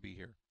not going to be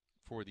here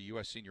for the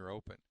U.S. Senior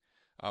Open.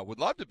 Would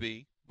love to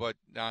be, but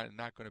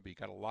not going to be.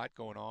 Got a lot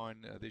going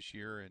on this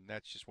year, and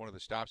that's just one of the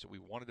stops that we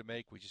wanted to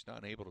make. We're just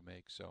not able to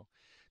make. So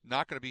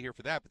not going to be here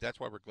for that, but that's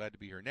why we're glad to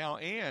be here now.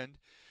 And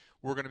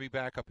we're going to be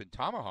back up in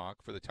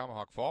Tomahawk for the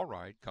Tomahawk Fall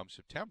Ride come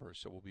September,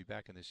 so we'll be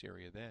back in this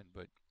area then.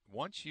 But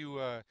once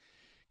you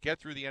get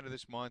through the end of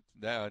this month,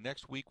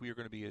 next week we are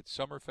going to be at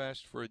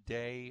Summerfest for a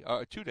day,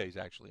 2 days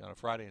actually, on a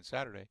Friday and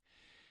Saturday.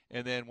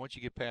 And then once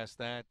you get past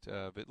that,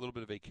 a little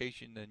bit of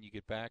vacation, then you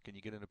get back and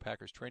you get into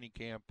Packers training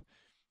camp,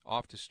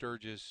 off to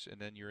Sturgis,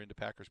 and then you're into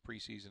Packers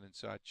preseason and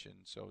such. And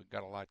so we've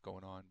got a lot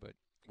going on. But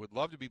would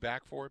love to be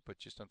back for it, but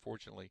just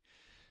unfortunately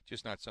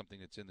just not something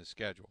that's in the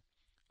schedule.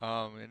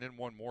 And then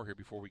one more here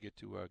before we get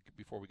to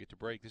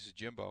break. This is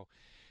Jimbo.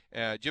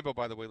 Jimbo,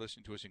 by the way,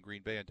 listening to us in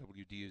Green Bay on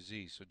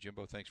WDZ. So,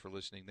 Jimbo, thanks for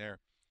listening there.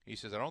 He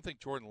says, I don't think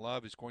Jordan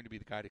Love is going to be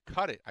the guy to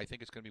cut it. I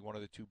think it's going to be one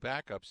of the two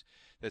backups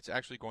that's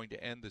actually going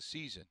to end the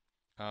season.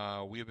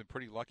 We have been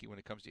pretty lucky when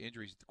it comes to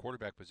injuries at the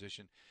quarterback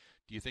position.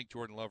 Do you think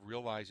Jordan Love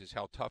realizes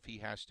how tough he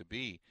has to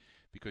be?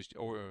 Because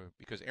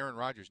Aaron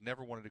Rodgers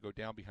never wanted to go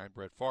down behind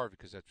Brett Favre,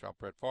 because that's how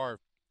Brett Favre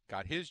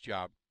got his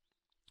job,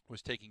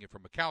 was taking it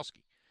from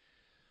Mikowski.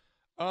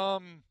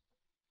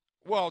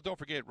 Well, don't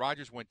forget,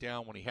 Rodgers went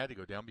down when he had to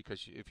go down,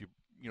 because if you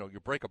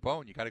break a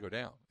bone, you got to go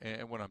down.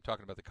 And when I'm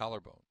talking about the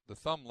collarbone, the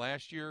thumb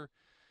last year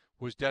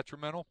was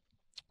detrimental,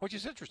 which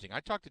is interesting. I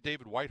talked to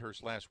David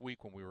Whitehurst last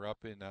week when we were up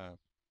in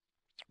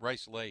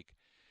Rice Lake,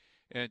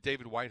 and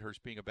David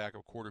Whitehurst being a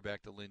backup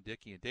quarterback to Lynn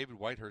Dickey, and David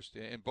Whitehurst,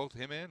 and both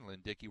him and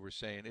Lynn Dickey were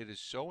saying it is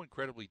so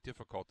incredibly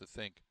difficult to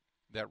think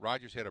that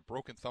Rodgers had a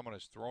broken thumb on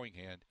his throwing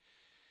hand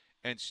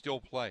and still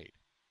played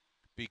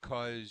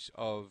because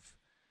of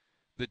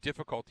the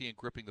difficulty in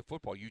gripping the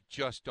football. You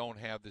just don't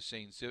have the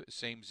same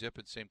zip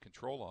and same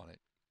control on it.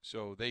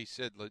 So they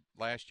said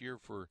last year,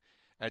 for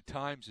at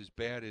times as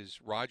bad as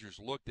Rodgers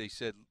looked, they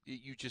said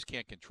you just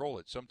can't control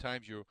it.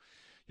 Sometimes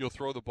you'll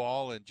throw the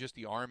ball and just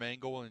the arm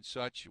angle and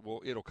such,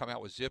 well, it'll come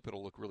out with zip.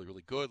 It'll look really,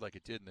 really good, like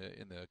it did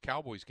in the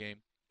Cowboys game.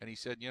 And he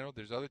said,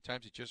 there's other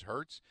times it just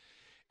hurts,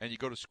 and you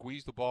go to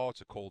squeeze the ball.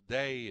 It's a cold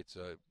day. It's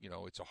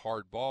a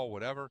hard ball,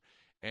 whatever,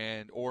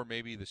 or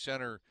maybe the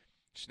center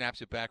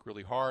snaps it back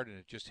really hard and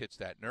it just hits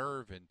that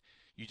nerve, and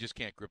you just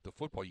can't grip the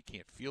football. You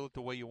can't feel it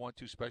the way you want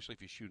to, especially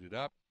if you shoot it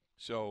up.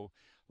 So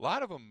a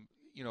lot of them,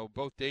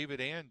 both David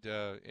and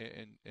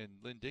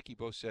Lynn Dickey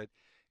both said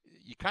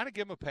you kind of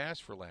give him a pass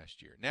for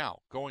last year. Now,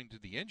 going to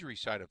the injury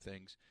side of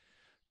things,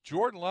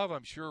 Jordan Love,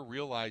 I'm sure,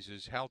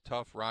 realizes how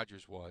tough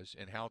Rodgers was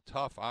and how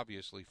tough,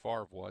 obviously,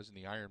 Favre was in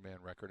the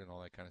Ironman record and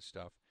all that kind of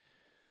stuff.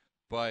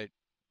 But,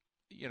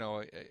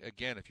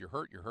 again, if you're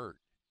hurt, you're hurt.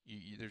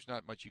 There's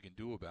not much you can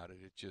do about it.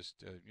 It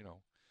just,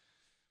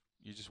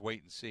 you just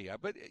wait and see.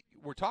 But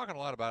we're talking a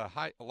lot about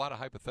a lot of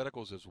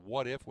hypotheticals as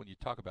what if when you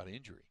talk about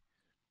injury.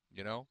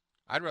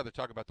 I'd rather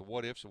talk about the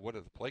what ifs and what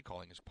the play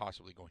calling is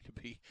possibly going to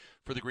be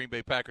for the Green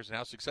Bay Packers and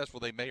how successful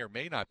they may or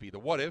may not be. The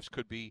what ifs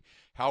could be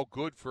how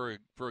good for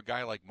a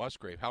guy like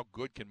Musgrave. How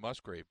good can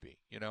Musgrave be?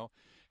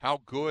 How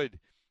good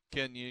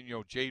can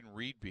Jaden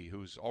Reed be,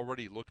 who's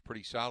already looked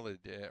pretty solid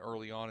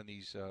early on in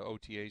these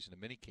OTAs and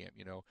the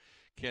minicamp?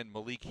 Can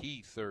Malik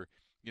Heath or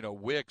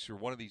Wicks or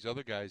one of these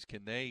other guys,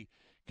 can they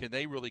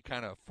really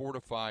kind of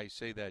fortify,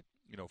 say, that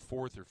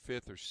fourth or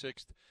fifth or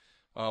sixth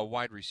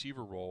wide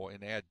receiver role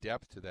and add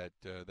depth to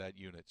that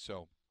unit?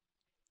 So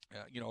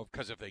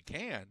because if they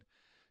can,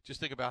 just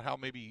think about how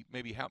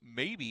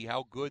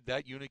how good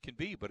that unit can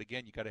be. But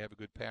again, you got to have a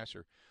good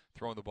passer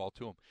throwing the ball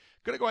to them.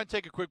 Going to go ahead and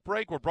take a quick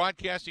break. We're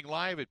broadcasting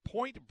live at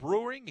Point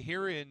Brewing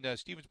here in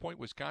Stevens Point,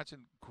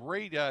 Wisconsin.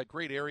 Great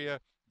area.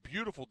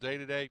 Beautiful day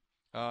today.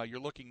 You're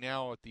looking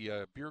now at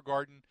the beer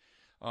garden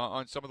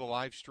on some of the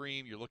live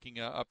stream. You're looking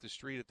up the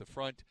street at the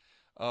front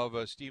of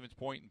Stevens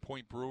Point and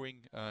Point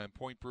Brewing and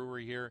Point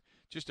Brewery here.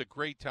 Just a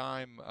great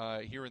time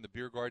here in the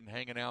beer garden,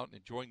 hanging out and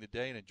enjoying the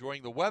day and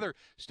enjoying the weather.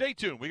 Stay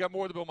tuned. We got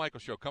more of the Bill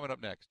Michaels Show coming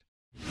up next.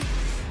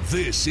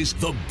 This is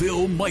the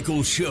Bill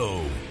Michaels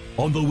Show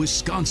on the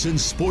Wisconsin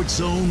Sports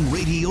Zone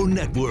Radio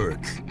Network.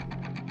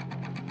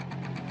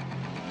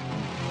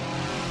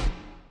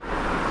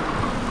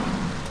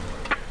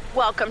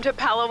 Welcome to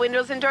Pella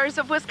Windows and Doors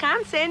of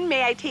Wisconsin.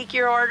 May I take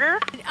your order?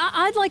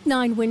 I'd like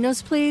 9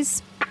 windows,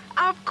 please.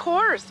 Of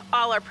course.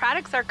 All our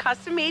products are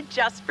custom made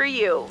just for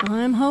you.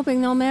 I'm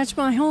hoping they'll match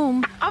my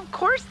home. Of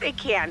course they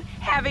can.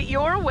 Have it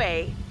your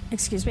way.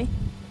 Excuse me?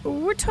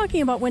 We're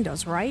talking about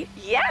windows, right?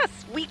 Yes,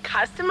 we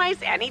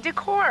customize any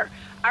decor.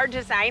 Our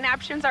design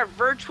options are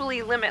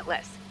virtually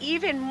limitless,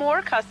 even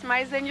more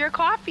customized than your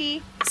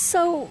coffee.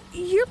 So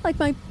you're like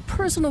my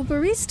personal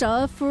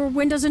barista for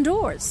windows and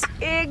doors.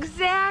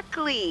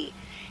 Exactly.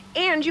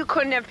 And you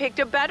couldn't have picked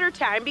a better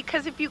time,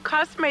 because if you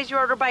customize your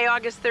order by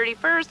August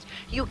 31st,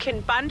 you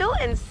can bundle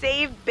and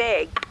save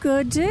big.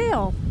 Good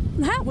deal.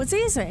 That was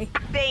easy.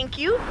 Thank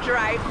you.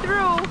 Drive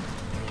through.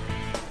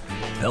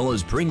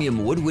 Pella's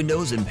premium wood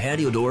windows and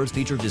patio doors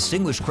feature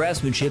distinguished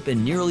craftsmanship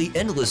and nearly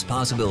endless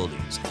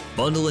possibilities.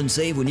 Bundle and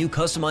save when you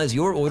customize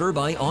your order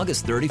by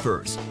August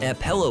 31st at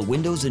Pella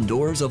Windows and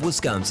Doors of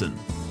Wisconsin.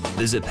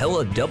 Visit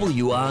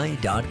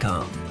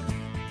PellaWI.com.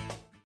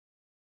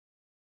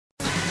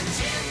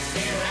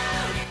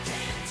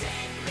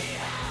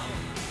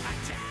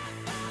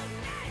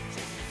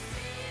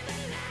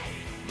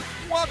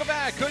 Welcome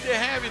back. Good to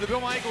have you. The Bill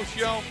Michaels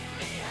Show.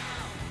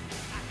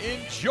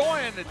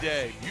 Enjoying the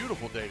day.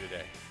 Beautiful day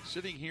today.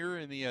 Sitting here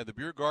in the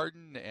beer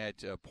garden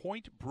at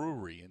Point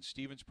Brewery in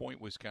Stevens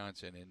Point,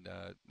 Wisconsin. And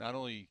not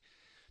only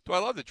do I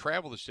love to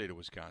travel the state of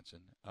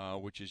Wisconsin,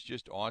 which is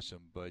just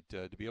awesome, but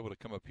to be able to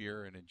come up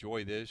here and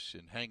enjoy this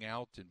and hang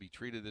out and be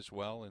treated this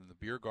well in the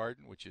beer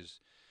garden, which is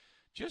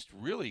just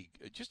really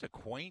just a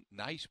quaint,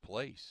 nice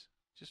place.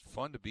 Just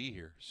fun to be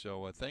here.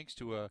 So thanks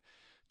to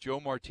Joe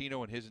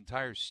Martino and his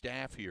entire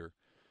staff here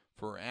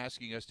for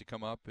asking us to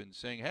come up and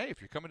saying, hey,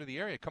 if you're coming to the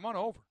area, come on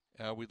over.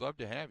 We'd love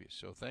to have you.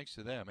 So thanks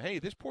to them. Hey,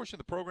 this portion of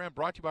the program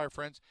brought to you by our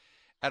friends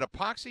at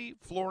Epoxy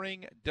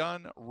Flooring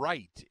Done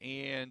Right.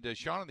 And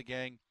Sean and the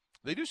gang,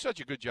 they do such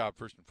a good job,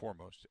 first and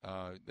foremost.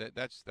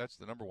 That's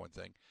the number one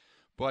thing.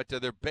 But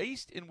they're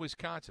based in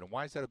Wisconsin. And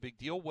why is that a big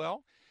deal?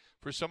 Well,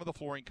 for some of the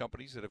flooring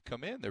companies that have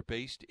come in, they're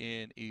based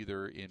in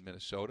either in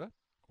Minnesota,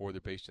 or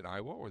they're based in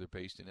Iowa, or they're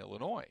based in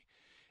Illinois.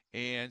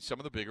 And some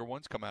of the bigger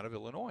ones come out of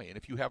Illinois. And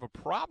if you have a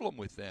problem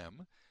with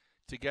them,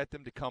 to get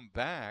them to come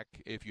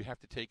back, if you have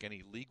to take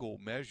any legal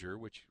measure,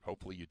 which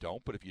hopefully you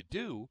don't, but if you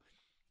do,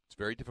 it's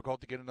very difficult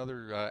to get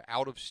another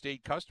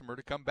out-of-state customer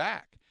to come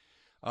back.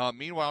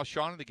 Meanwhile,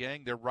 Sean and the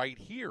gang, they're right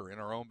here in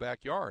our own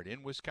backyard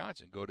in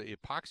Wisconsin. Go to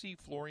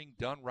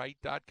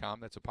epoxyflooringdoneright.com.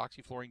 That's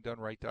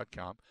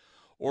epoxyflooringdoneright.com.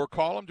 Or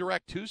call them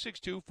direct,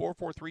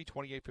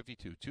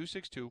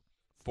 262-443-2852.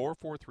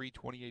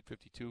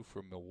 262-443-2852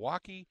 from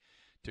Milwaukee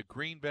to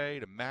Green Bay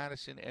to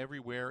Madison,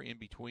 everywhere in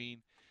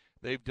between.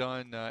 They've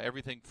done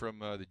everything from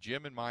the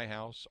gym in my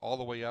house all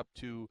the way up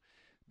to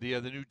the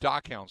new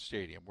Dockhound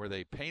Stadium, where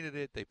they painted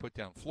it, they put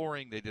down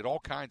flooring, they did all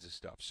kinds of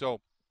stuff.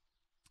 So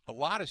a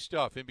lot of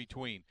stuff in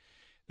between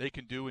they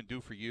can do and do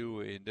for you.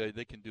 And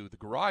they can do the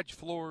garage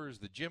floors,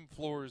 the gym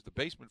floors, the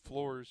basement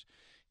floors,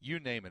 you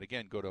name it.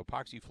 Again, go to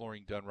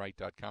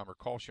epoxyflooringdoneright.com or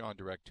call Sean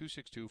direct,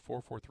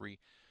 262-443-2852.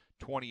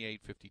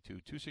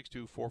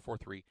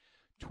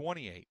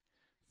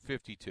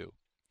 262-443-2852.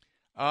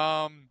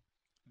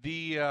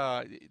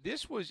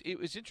 It was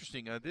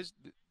interesting. I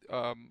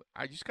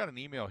just got an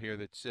email here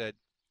that said,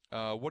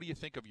 what do you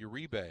think of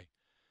Uribe?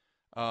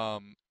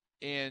 And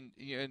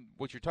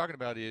what you're talking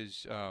about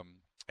is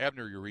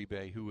Abner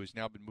Uribe, who has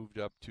now been moved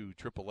up to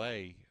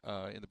AAA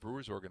in the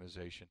Brewers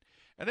organization,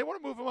 and they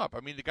want to move him up. I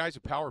mean, the guy's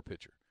a power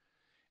pitcher,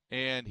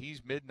 and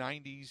he's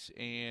mid-90s,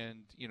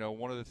 and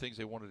one of the things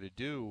they wanted to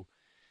do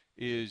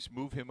is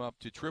move him up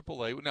to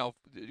AAA. Now,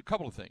 a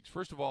couple of things.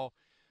 First of all,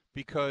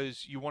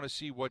 because you want to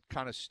see what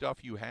kind of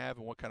stuff you have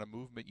and what kind of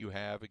movement you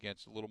have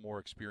against a little more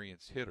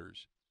experienced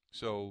hitters.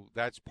 So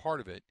that's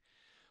part of it.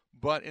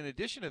 But in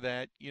addition to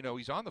that,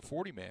 he's on the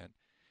 40-man.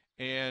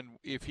 And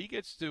if he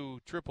gets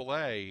to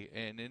AAA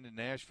and into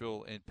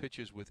Nashville and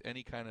pitches with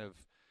any kind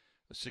of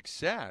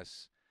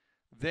success,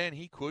 then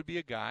he could be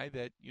a guy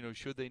that,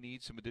 should they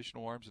need some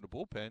additional arms in the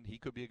bullpen, he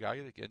could be a guy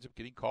that ends up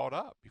getting called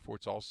up before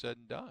it's all said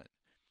and done.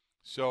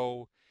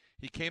 So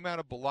he came out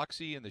of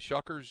Biloxi and the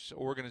Shuckers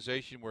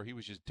organization where he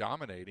was just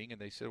dominating,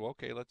 and they said, well,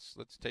 okay, let's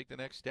take the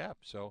next step.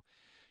 So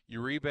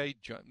Uribe,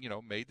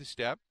 made the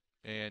step,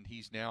 and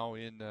he's now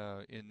in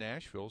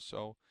Nashville.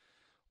 So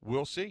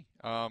we'll see.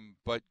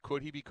 But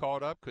could he be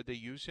called up? Could they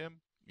use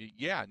him?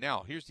 Yeah.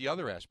 Now, here's the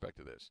other aspect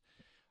of this.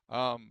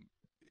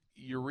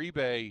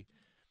 Uribe,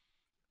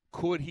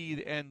 could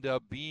he end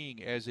up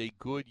being, as a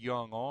good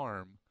young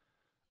arm,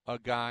 a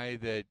guy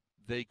that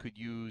they could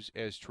use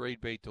as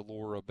trade bait to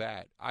lure a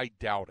bat? I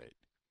doubt it.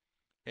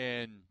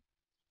 And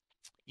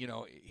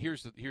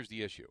here's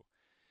the issue.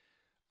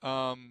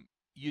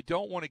 You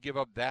don't want to give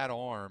up that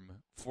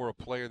arm for a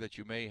player that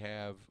you may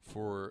have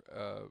for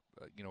a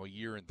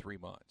year and 3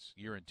 months,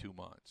 year and 2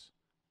 months,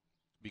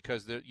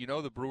 because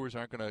the Brewers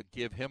aren't going to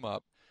give him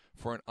up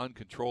for an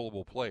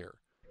uncontrollable player.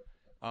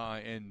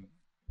 And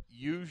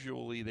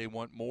usually they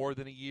want more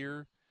than a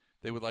year.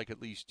 They would like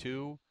at least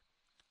 2.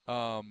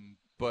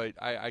 But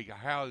I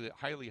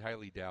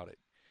highly doubt it.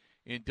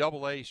 In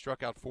Double-A, he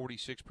struck out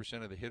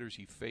 46% of the hitters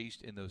he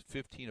faced in those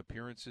 15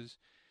 appearances.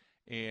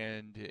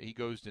 And he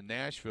goes to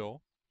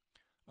Nashville,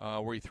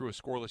 where he threw a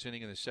scoreless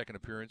inning in the second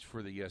appearance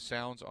for the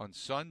Sounds on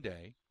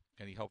Sunday,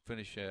 and he helped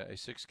finish a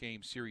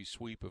 6-game series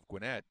sweep of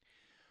Gwinnett.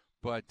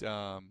 But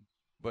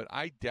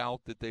I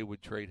doubt that they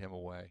would trade him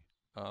away.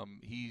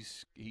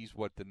 He's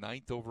the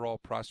 9th overall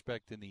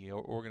prospect in the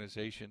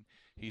organization.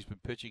 He's been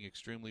pitching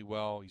extremely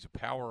well. He's a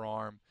power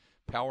arm.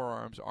 Power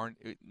arms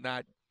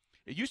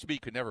it used to be you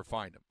could never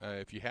find them.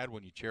 If you had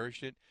one, you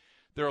cherished it.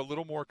 They're a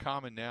little more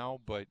common now,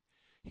 but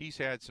he's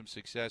had some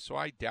success. So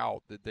I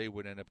doubt that they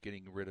would end up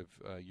getting rid of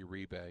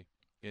Uribe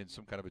in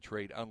some kind of a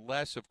trade,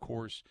 unless, of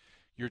course,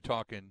 you're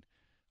talking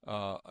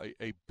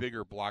a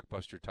bigger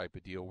blockbuster type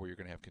of deal where you're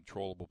going to have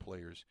controllable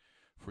players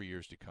for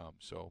years to come.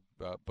 So,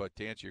 but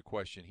to answer your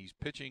question, he's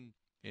pitching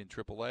in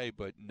AAA,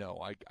 but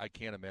no, I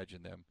can't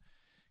imagine them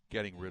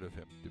getting rid of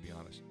him, to be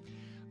honest.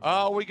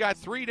 We got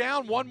 3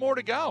 down, 1 more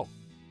to go.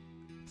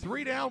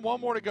 3 down,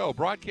 1 more to go.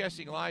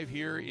 Broadcasting live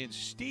here in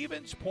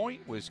Stevens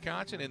Point,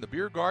 Wisconsin, in the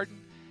beer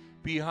garden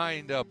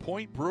behind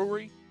Point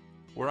Brewery,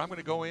 where I'm going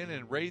to go in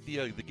and raid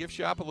the gift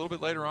shop a little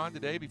bit later on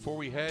today before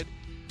we head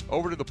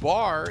over to the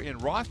bar in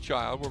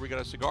Rothschild, where we got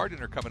a cigar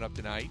dinner coming up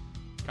tonight.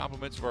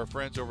 Compliments of our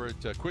friends over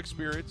at Quick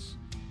Spirits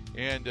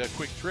and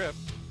Quick Trip.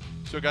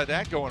 So got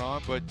that going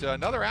on, but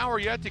another hour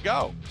yet to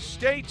go.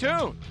 Stay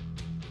tuned.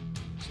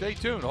 Stay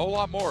tuned. A whole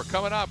lot more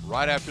coming up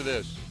right after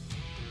this.